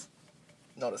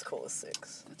 not as cool as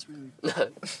 6. That's really... No.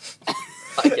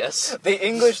 I guess. The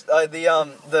English,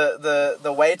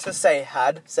 the way to say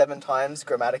had 7 times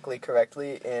grammatically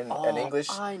correctly in an English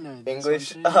I know this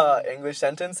English one too. English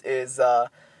sentence is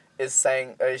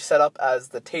saying set up as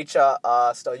the teacher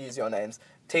asked. I'll use your names.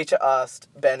 Teacher asked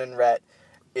Ben and Rhett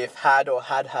if had or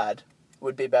had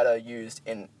would be better used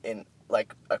in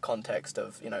like a context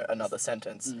of another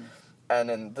sentence, and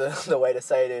then the way to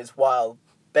say it is while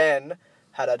Ben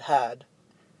had.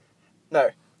 No.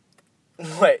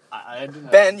 Wait, I don't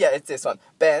know. Ben, yeah, it's this one.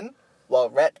 Ben, while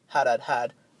Rhett had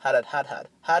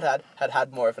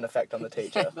more of an effect on the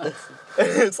teacher.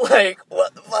 It's like,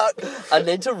 what the fuck? I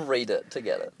need to read it to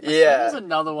get it. Yeah. There's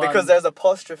another one. Because there's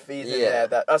apostrophes in Yeah.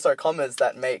 there commas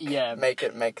that make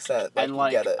it make sense. Like, and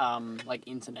you get it. like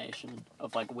intonation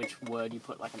of like which word you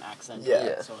put like an accent Yeah. on, Yeah.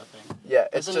 that sort of thing. Yeah,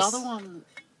 There's it's another just... one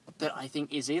that I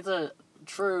think is either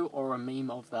true or a meme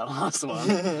of that last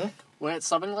one, where it's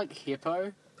something like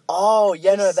hippo. Oh,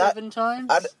 yeah, no, that... 7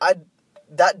 times.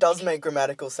 That does make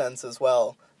grammatical sense as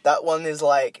well. That one is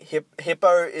like,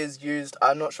 hippo is used,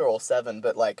 I'm not sure all 7,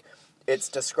 but like, it's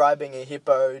describing a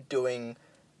hippo doing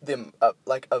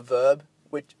like a verb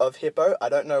of hippo. I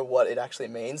don't know what it actually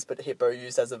means, but hippo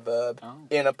used as a verb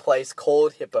in a place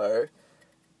called Hippo.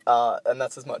 And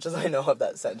that's as much as I know of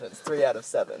that sentence. 3 out of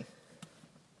 7.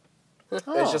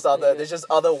 There's just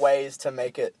other ways to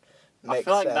make it make I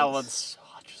feel like sense. that one's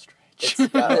such a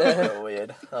stretch. That one's real weird.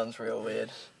 That one's real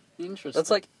weird. Interesting. That's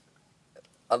like...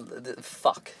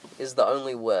 fuck is the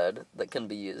only word that can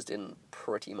be used in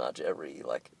pretty much every,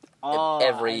 like...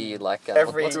 Every what's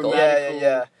it called?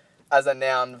 yeah. As a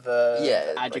noun, verb.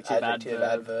 Yeah. Adjective,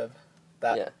 adverb.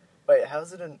 That. Yeah. Wait,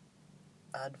 how's it an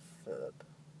adverb?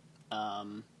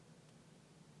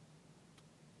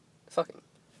 Fucking.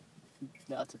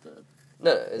 That's a verb.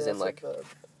 No, as in it's a like... verb.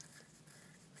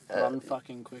 Run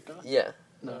fucking quicker. Yeah.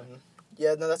 No,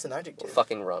 Yeah, no, that's an adjective.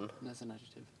 Fucking run. that's an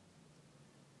adjective.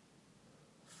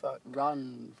 Fuck.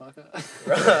 Run, fucker.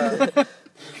 Right.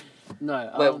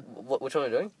 No. Wait, which one are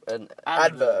we doing?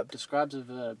 Adverb. describes a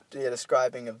verb. Yeah,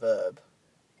 describing a verb.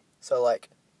 So, like,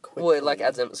 quickly. Well, it like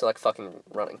adds in, so like fucking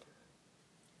running.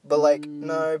 But, like,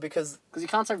 no, because... Because you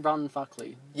can't say run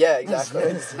fuckly. Yeah,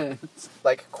 exactly. Sense.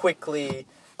 Like, quickly,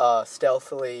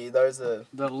 stealthily, those are...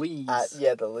 The leaves.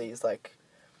 the leads, like,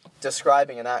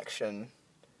 describing an action.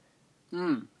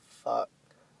 Fuck.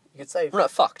 You could say No,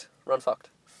 fucked. Run fucked.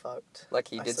 fucked. Like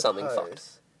he I did something suppose.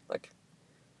 fucked. Like...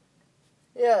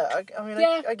 Yeah, I mean,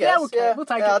 Yeah, I guess. yeah, okay, we'll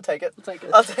take it. I'll take it. We'll take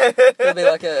it. I'll take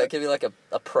Could be like a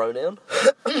pronoun.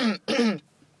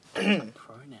 Pronoun.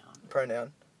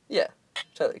 Pronoun. Yeah,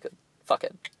 totally could.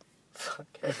 Fuckhead.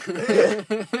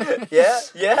 Okay.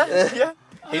 Yeah.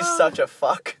 He's such a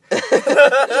fuck.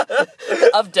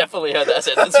 I've definitely heard that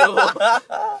sentence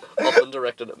before. Often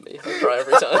directed at me. I cry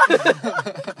every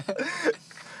time.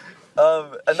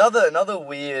 Another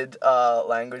weird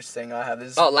language thing I have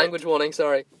is... Oh, language warning,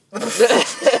 sorry.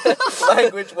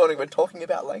 Language warning, we're talking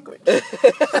about language. This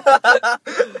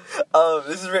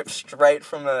is ripped straight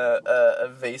from a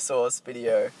Vsauce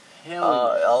video. Hell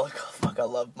Oh, God, fuck, I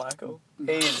love Michael.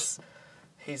 He's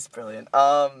brilliant.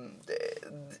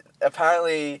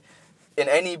 Apparently, in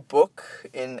any book,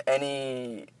 in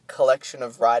any collection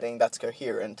of writing that's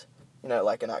coherent, you know,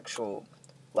 like an actual,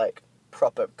 like,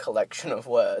 proper collection of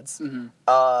words, the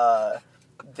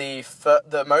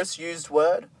most used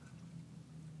word,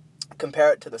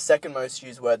 compare it to the second most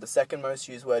used word. The second most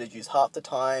used word is used half the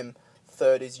time.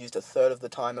 Third is used a third of the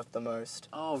time of the most.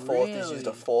 Oh, Fourth really? is used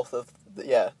a fourth of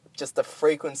the, just the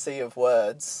frequency of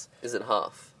words. Is it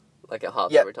half? Like a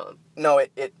half Yeah. every time? No,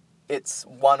 it's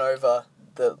 1 over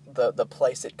the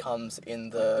place it comes in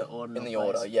the order.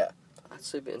 place. Yeah. That's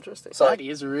super interesting. So, That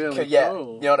is really yeah,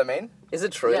 cool. you know what I mean? Is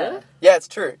it true? Yeah. Yeah, it's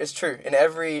true. It's true. In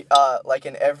every So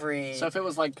if it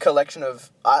was like... collection of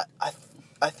I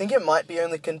think it might be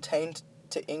only contained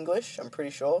to English. I'm pretty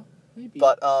sure, Maybe.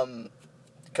 but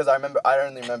because I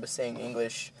only remember seeing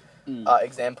English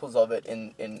examples of it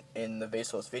in the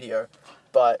Vsauce video,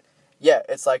 but yeah,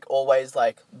 it's like always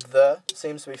like the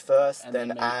seems to be first, And then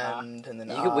then maybe and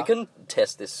then We can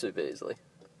test this super easily.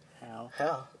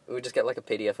 How? We just get like a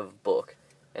PDF of a book,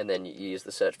 and then you use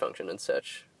the search function and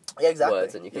search Yeah, exactly.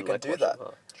 words, and you can like, do watch that. them.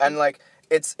 Oh. And like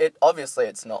it obviously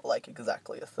it's not like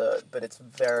exactly a third, but it's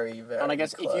very very. And I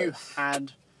guess close. if you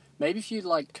had... Maybe if you,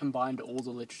 like, combined all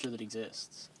the literature that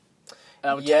exists,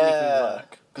 that would Yeah. technically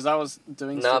work. Because I was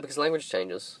doing... No, because language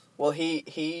changes. Well,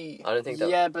 he I don't think that.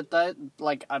 Yeah, but that,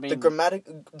 like, I mean... the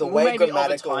well, way maybe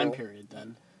grammatical over time period,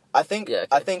 then. I think Yeah, okay.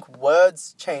 I think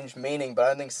words change meaning, but I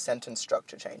don't think sentence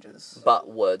structure changes. But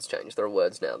words change. There are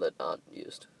words now that aren't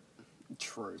used.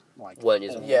 True. Like, Weren't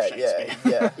using all Yeah, of yeah,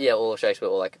 Shakespeare. yeah. Yeah, all of Shakespeare,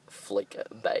 or like flick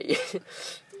bay.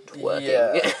 Twerking.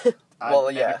 Yeah. I Well,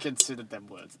 never yeah. considered them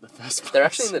words in the first place. They're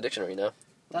actually in the dictionary now.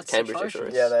 That's Cambridge atrocious.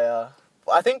 Dictionary. Yeah, they are.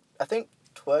 Well, I think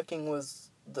twerking was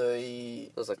the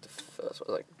It was like the first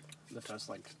one. Like, The first,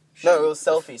 like... no, it was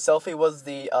selfie. Selfie was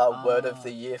the word of the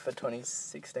year for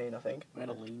 2016, I think. We had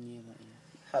a lean year that year.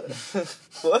 Had it.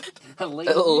 What? A lean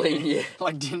a lean year.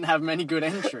 Like, didn't have many good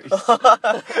entries.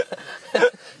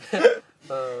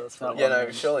 That's funny. Yeah,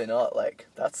 no, surely not. Like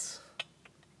that's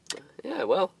Yeah,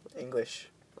 well, English.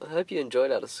 I hope you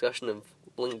enjoyed our discussion of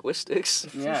linguistics.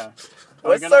 Yeah.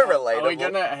 We're so Are we relatable.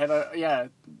 gonna head yeah,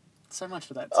 so much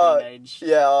for that Oh, teenage...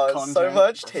 Yeah, so content,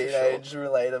 much for teenage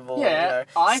relatable. Yeah, you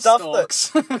know, eye stuff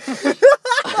stalks.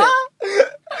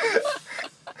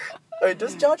 Wait,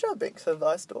 does Jar Jar Binks have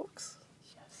eye stalks?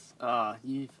 Oh,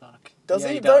 you fuck. Does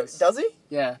Yeah, he? does. Does he?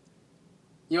 Yeah.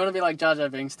 You want to be like Jar Jar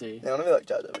Binks, do you? Yeah, I want to be like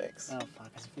Jar Jar Binks. Oh,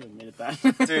 fuck, I should have admitted that.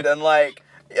 Dude, and like,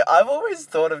 yeah, I've always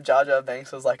thought of Jar Jar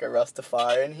Binks as like a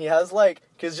Rastafarian. He has like,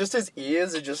 because just his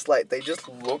ears are just like, they just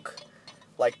look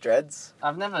like dreads.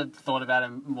 I've never thought about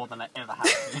him more than I ever have.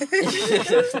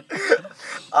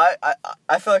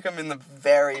 I feel like I'm in the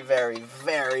very, very,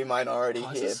 very minority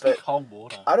here, but cold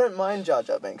water. I don't mind Jar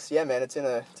Jar Binks. Yeah, man, it's in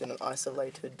an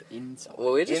isolated. Inside.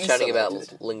 Well, we were just chatting about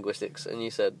Insulated. linguistics, and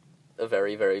you said a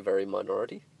very, very, very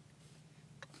minority.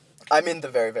 I'm in the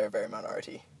very, very, very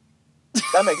minority.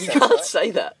 That makes You sense. can't right?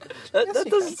 say that. Yes, That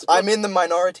you doesn't. can. I'm in the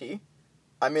minority.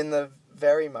 I'm in the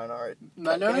very minority.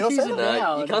 Minority's say a that? No,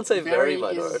 noun. you can't say very is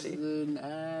minority.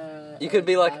 an, You could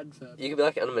be like, adverb. you could be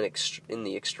like, I'm in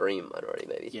the extreme minority,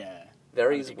 maybe. Yeah.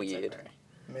 Very I is think it's weird. okay.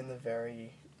 I'm in the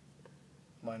very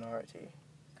minority.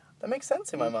 That makes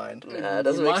sense in my mind. Nah, it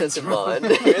doesn't make Mine's sense in wrong. mine.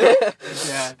 Really?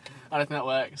 Yeah, I don't think that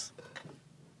works.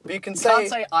 But you can You say, can't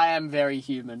say I am very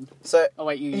human. so. Oh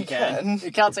wait, you You can. can.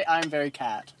 You can't say I am very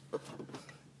cat.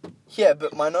 Yeah,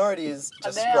 but minority is A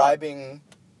noun. describing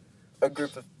a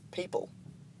group of people.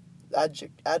 Ad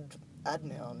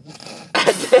noun.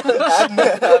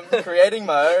 I'm creating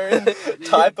my own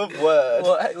type of word.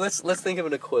 Well, hey, let's think of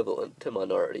an equivalent to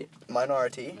minority.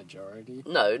 Minority. Majority.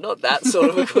 No, not that sort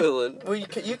of equivalent. Well, you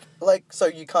like, so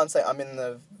you can't say I'm in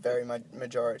the very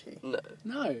majority. No.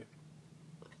 No.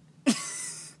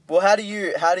 Well, how do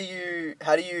you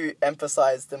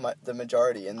emphasize the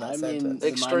majority in that I'm in sentence? the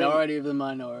Extreme- minority of the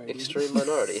minority. Extreme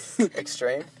minority.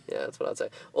 Extreme. Yeah, that's what I'd say.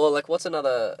 Or like, what's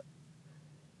another?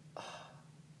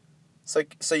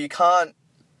 So you can't.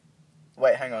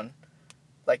 Wait, hang on.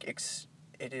 Like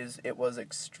it was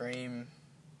extreme.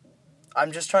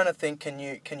 I'm just trying to think. Can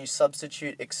you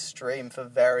substitute extreme for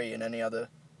very in any other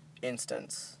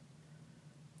instance?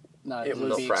 No, It it would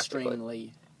was be not practically.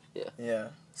 extremely. Yeah.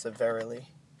 So verily.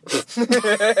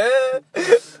 Alright,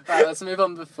 let's move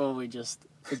on before we just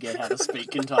forget how to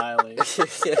speak entirely.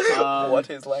 What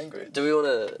is language? Do we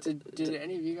want to... Did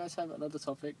any of you guys have another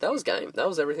topic? That was game. That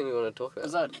was everything we wanted to talk about.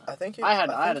 Was that? I think I had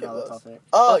it another was. topic.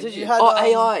 Oh, did you? had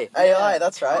AI. AI,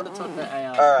 that's I right. want to talk about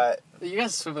AI. Alright. You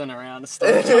guys are swiveling around.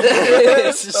 Story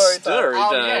time. Story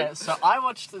time. Yeah, so I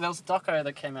watched, there was a doco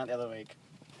that came out the other week,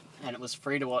 and it was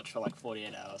free to watch for like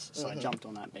 48 hours, so I jumped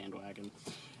on that bandwagon.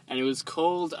 And it was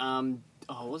called,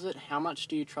 what was it? How Much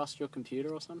Do You Trust Your Computer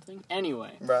or something?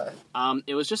 Anyway. Right.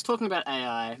 It was just talking about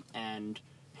AI and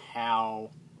how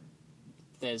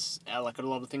there's, like, a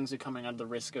lot of things are coming under the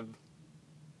risk of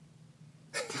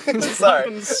Sorry.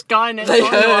 Skynet They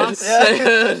on heard. us. They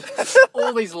heard.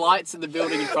 All these lights in the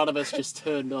building in front of us just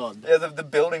turned on. Yeah, the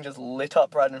building just lit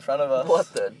up right in front of us.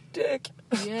 What the dick?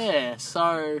 Yeah,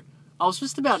 so I was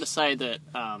just about to say that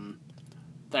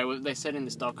they said in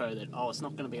this doco that it's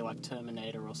not going to be like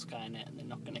Terminator or Skynet and they're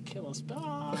not going to kill us. But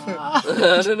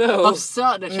I don't know. I'm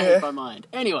starting to change my mind.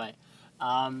 Anyway,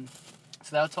 so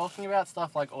they were talking about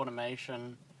stuff like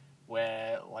automation,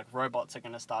 where like robots are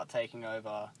going to start taking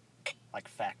over like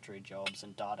factory jobs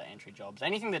and data entry jobs,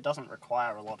 anything that doesn't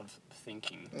require a lot of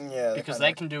thinking. Yeah. Because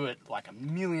they can do it like a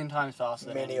million times faster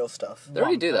than menial stuff. They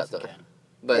already do that, person though. can.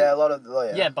 But Yeah, a lot of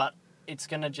Yeah, but it's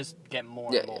gonna just get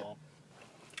more and more.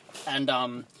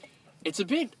 And it's a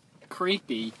bit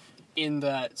creepy in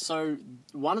that, so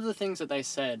one of the things that they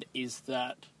said is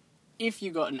that if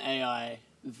you got an AI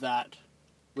that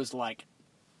was like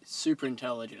super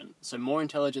intelligent, so more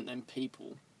intelligent than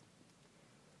people,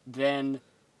 then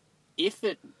if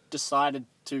it decided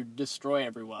to destroy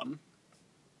everyone,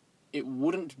 it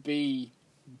wouldn't be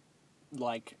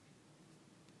like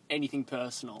anything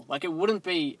personal. Like, it wouldn't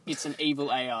be, it's an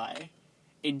evil AI.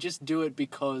 It'd just do it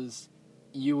because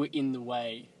you were in the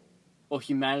way, or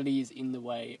humanity is in the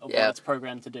way of what it's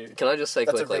programmed to do. Can I just say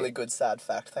That's quickly? a really good sad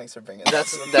fact. Thanks for bringing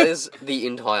That is the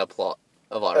entire plot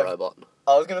of iRobot.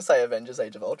 I was going to say Avengers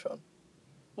Age of Ultron.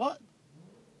 What?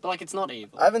 But, like, it's not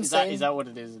evil. I haven't Is seen... that what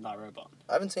it is in iRobot?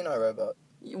 I haven't seen iRobot.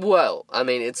 Well, I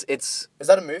mean, it's Is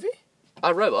that a movie?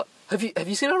 iRobot. Have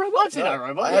you seen iRobot? I've seen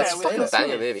iRobot. I Yeah, have with fucking Will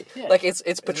Banger Smith. movie. Yeah. Like it's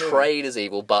portrayed as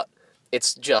evil, but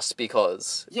it's just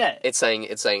because Yeah. it's saying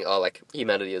like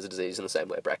humanity is a disease in the same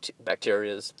way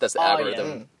bacteria is. That's the Oh, algorithm.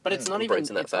 yeah. But it's not even operates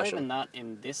in that it's not fashion. even that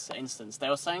in this instance. They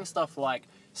were saying stuff like,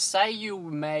 say you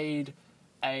made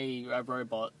a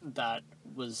robot that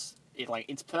was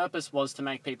its purpose was to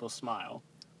make people smile.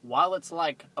 While it's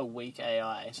like a weak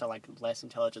AI, so like less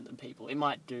intelligent than people, it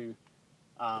might do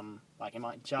like it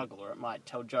might juggle or it might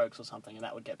tell jokes or something, and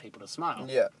that would get people to smile.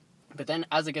 Yeah. But then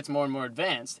as it gets more and more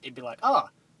advanced, it'd be like,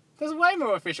 there's a way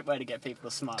more efficient way to get people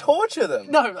to smile. Torture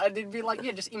them. No, it'd be like,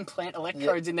 just implant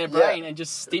electrodes in their brain and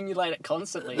just stimulate it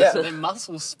constantly Yeah. so their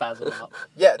muscles spasm up.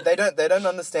 Yeah, they don't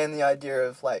understand the idea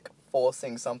of like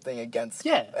forcing something against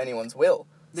anyone's will.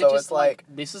 They're So just it's like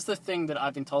this is the thing that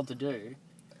I've been told to do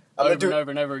I'm over gonna do and over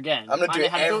and over again. I'm gonna I do know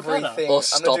how to do it better. everything. Or I'm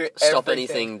stop gonna do stop everything.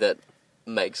 anything that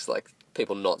makes like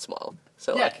people not smile.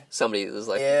 So Yeah. like somebody there's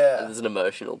like Yeah. there's an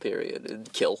emotional period,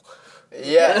 it'd kill.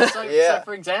 Yeah. So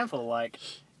for example, like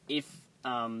if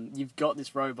you've got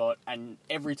this robot and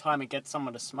every time it gets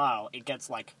someone to smile, it gets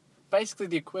like basically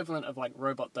the equivalent of like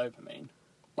robot dopamine.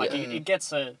 Like it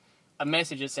gets a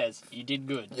message that says you did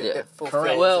good. Yeah, Yeah. it fulfills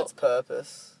Correct. Well- its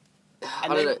purpose. I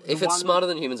And don't then know. If the it's one- smarter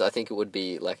than humans, I think it would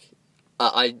be like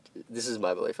this is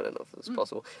my belief. I don't know if it's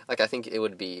possible. Like I think it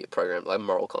would be programmed. Like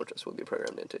moral conscience would be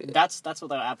programmed into it. That's what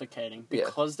they were advocating Yeah.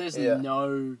 because there's Yeah.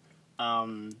 no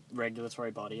regulatory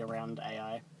body around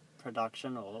AI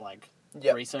production or like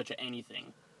Yep. research or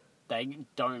anything. They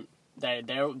don't.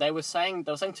 They were saying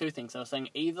two things. They were saying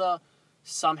either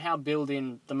somehow build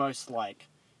in the most like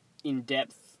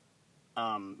in-depth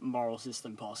moral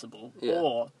system possible, Yeah.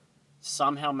 or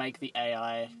somehow make the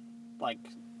AI like.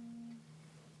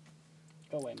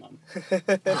 Go away, Mum.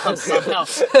 somehow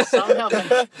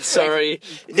Sorry.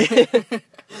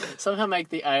 somehow make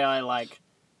the AI like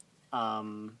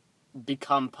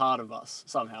become part of us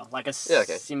somehow, like a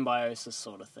okay. symbiosis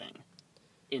sort of thing.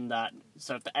 In that,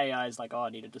 so if the AI is like, I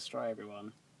need to destroy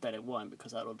everyone, then it won't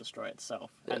because that'll destroy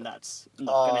itself, and that's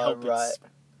not going to help its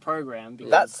program.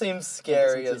 Because That seems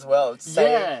scary as well.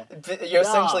 Yeah. You're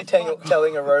essentially fuck.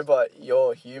 telling a robot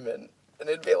you're human. And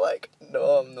it'd be like,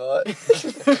 no, I'm not.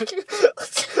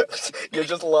 You're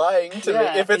just lying to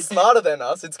Yeah, me. If it's smarter than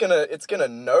us, it's gonna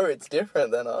know it's different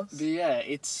than us. But yeah,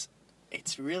 it's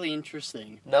really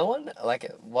interesting. No one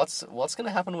like what's going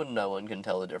to happen when no one can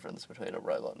tell the difference between a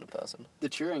robot and a person? The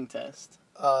Turing test.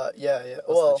 Yeah. What's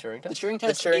Well, the Turing The test? Turing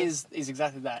test Turing- is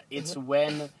exactly that. It's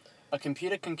when a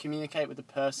computer can communicate with a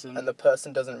person, and the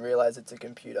person doesn't realize it's a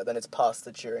computer, then it's passed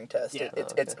the Turing test. Yeah.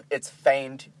 It's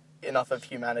feigned enough of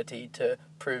humanity to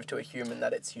prove to a human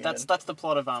that it's human. That's the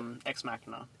plot of Ex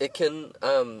Machina. It can,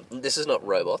 this is not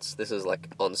robots, this is, like,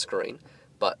 on screen,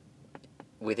 but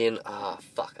within, I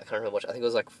can't remember what, I think it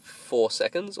was, like, 4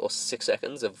 seconds or 6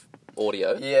 seconds of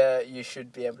audio. Yeah, you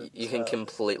should be able to... You can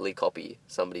completely copy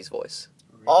somebody's voice.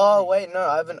 Really? Oh, wait, no,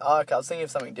 I haven't... Oh, okay, I was thinking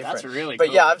of something different. That's really But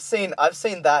cool. yeah, I've seen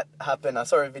that happen. I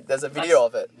saw there's a video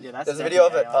of it. Yeah, that's There's a video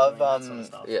of it definitely AI of doing that sort of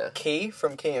stuff. Yeah. Key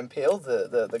from Key and Peele,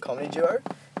 the comedy duo.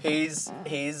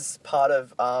 He's part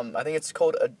of I think it's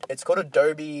called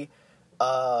Adobe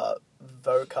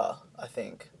Voca, I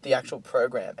think, the actual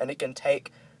program, and it can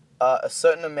take a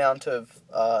certain amount of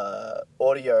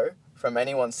audio from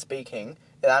anyone speaking.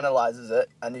 It analyzes it,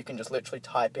 and you can just literally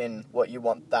type in what you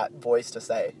want that voice to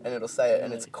say, and it'll say it,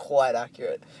 and it's quite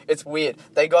accurate. It's weird.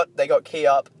 They got Key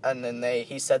up, and then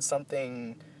he said some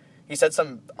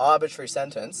arbitrary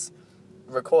sentence,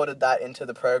 recorded that into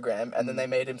the program, and then they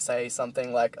made him say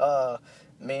something like,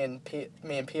 me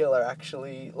and Peel are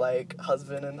actually like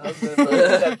husband and husband, but we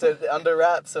kept it under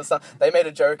wraps or something. They made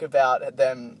a joke about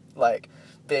them like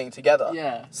being together.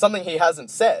 Yeah. Something he hasn't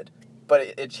said,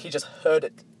 but he just heard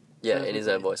it Yeah, in his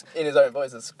own voice. in his own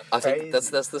voice. It's crazy. I think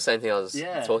that's the same thing I was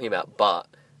talking about,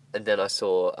 and then I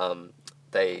saw,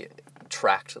 they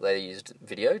used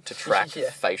video to track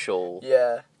facial,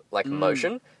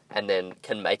 motion, and then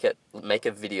can make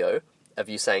a video of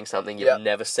you saying something you've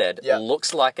never said,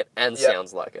 looks like it and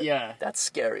sounds like it. Yeah. That's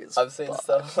scary as I've seen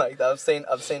stuff like that.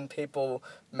 I've seen people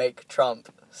make Trump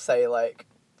say like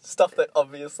stuff that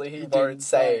obviously he won't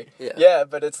say. Yeah.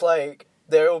 But it's like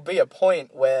there will be a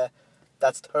point where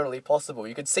that's totally possible.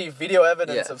 You could see video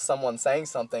evidence of someone saying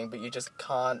something, but you just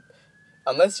can't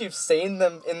unless you've seen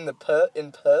them in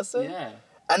person. Yeah.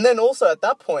 And then also at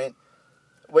that point,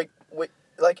 we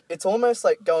like it's almost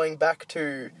like going back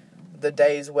to the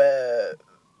days where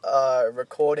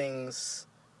recordings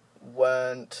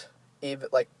weren't even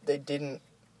like they didn't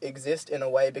exist in a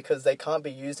way because they can't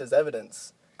be used as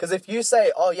evidence. Because if you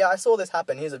say, "Oh yeah, I saw this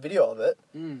happen. Here's a video of it,"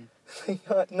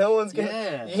 no one's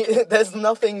gonna. Yeah. There's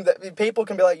nothing that people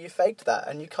can be like, "You faked that,"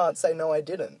 and you can't say, "No, I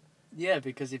didn't." Yeah,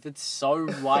 because if it's so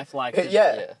lifelike,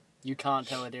 you can't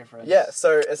tell a difference. Yeah,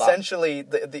 so essentially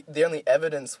the only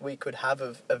evidence we could have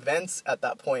of events at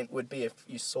that point would be if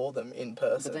you saw them in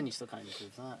person. But then you still can't even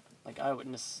prove that. Like,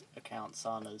 eyewitness accounts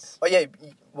aren't as... Oh yeah,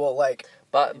 well like...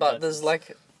 But there's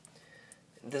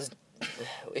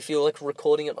if you're like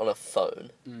recording it on a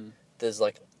phone, there's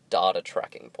like data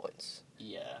tracking points.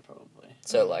 Yeah, probably.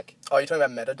 So like... Oh, you're talking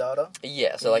about metadata?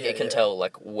 Yeah, so like it can tell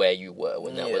like where you were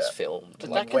when that was filmed. But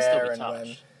like, that can still where be and touched.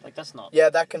 when. Like, that's not...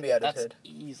 Yeah, that can be That's edited.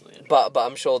 easily edited. But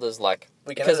I'm sure there's like...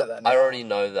 We can because edit that now. I already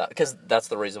know that, because that's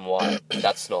the reason why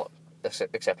that's not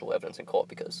acceptable evidence in court,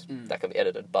 because that can be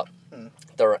edited, but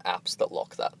there are apps that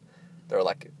lock that. There are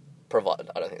like provided,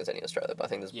 I don't think there's any in Australia, but I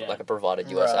think there's like a provided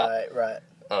US app. Right.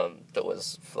 That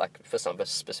was like for some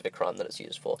specific crime that it's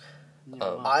used for.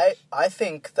 Yeah, I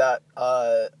think that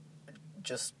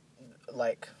just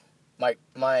like my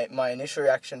initial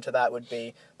reaction to that would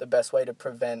be the best way to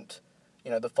prevent,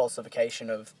 the falsification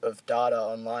of data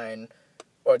online,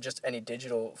 or just any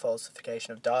digital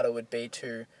falsification of data, would be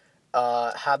to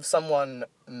have someone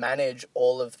manage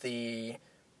all of the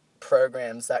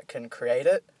programs that can create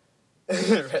it.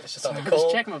 Rhett's just on the call.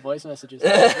 Just check my voice messages.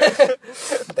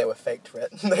 They were faked,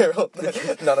 Rhett.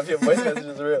 None of your voice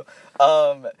messages are real.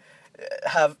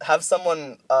 Have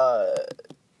someone...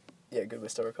 yeah, good, we're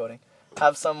still recording.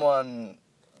 Have someone,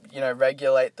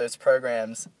 regulate those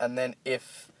programs, and then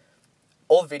if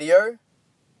all video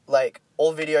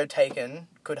taken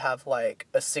could have, like,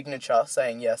 a signature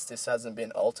saying, yes, this hasn't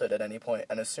been altered at any point,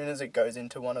 and as soon as it goes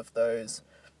into one of those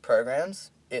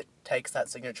programs, it takes that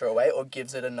signature away or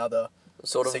gives it another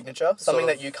signature, something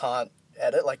that you can't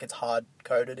edit, like it's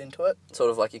hard-coded into it. Sort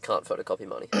of like you can't photocopy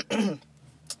money.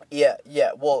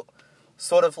 Yeah, well,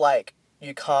 sort of like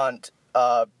you can't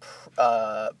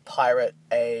pirate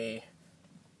a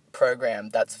program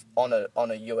that's on a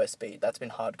USB, that's been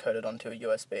hard-coded onto a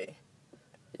USB.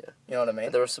 Yeah. You know what I mean?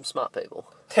 But there are some smart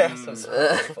people. There are some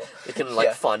smart people. You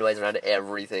can find ways around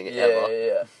everything ever.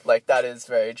 Yeah. Like, that is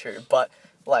very true. But,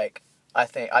 like, I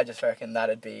just reckon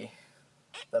that'd be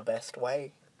the best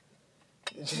way.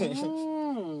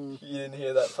 You didn't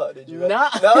hear that part, did you? Nah.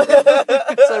 No?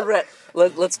 So, Rhett,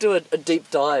 let's do a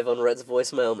deep dive on Rhett's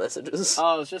voicemail messages.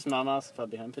 Oh, it's just Mum asked if I'd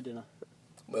be home for dinner.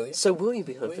 Will you? So, will you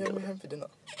be home Will for you dinner? be home for dinner?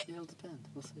 Yeah, it'll depend.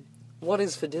 We'll see. What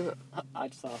is for dinner? I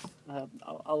just asked.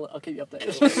 I'll keep you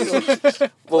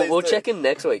updated. We'll do. check in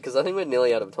next week, because I think we're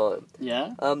nearly out of time.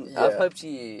 Yeah? I've hoped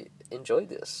you enjoyed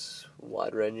this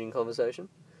wide-ranging conversation.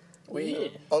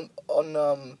 We on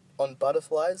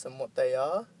butterflies and what they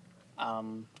are.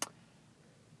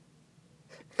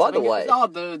 By the way,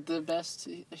 the best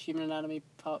human anatomy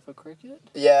part for cricket.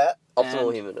 Yeah. optimal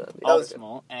and human anatomy.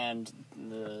 Optimal and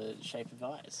the shape of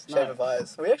eyes. Shape of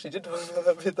eyes. We actually did talk about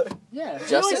that bit though. Yeah. We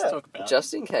Just always in- talk about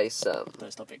Just in case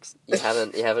those topics. you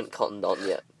haven't cottoned on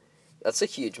yet, that's a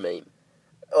huge meme.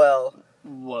 Well.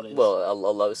 What is? Well, a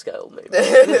low scale meme.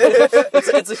 it's,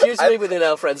 It's a huge meme within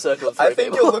our friend circle of three I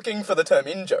think people. you're looking for the term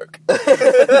in joke.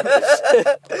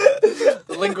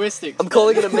 Linguistics. I'm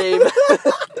calling it a meme.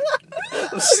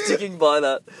 I'm sticking by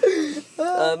that.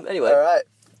 Anyway. Alright.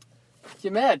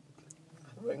 You're mad.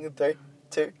 3,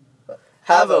 2.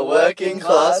 Have a working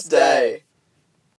class day.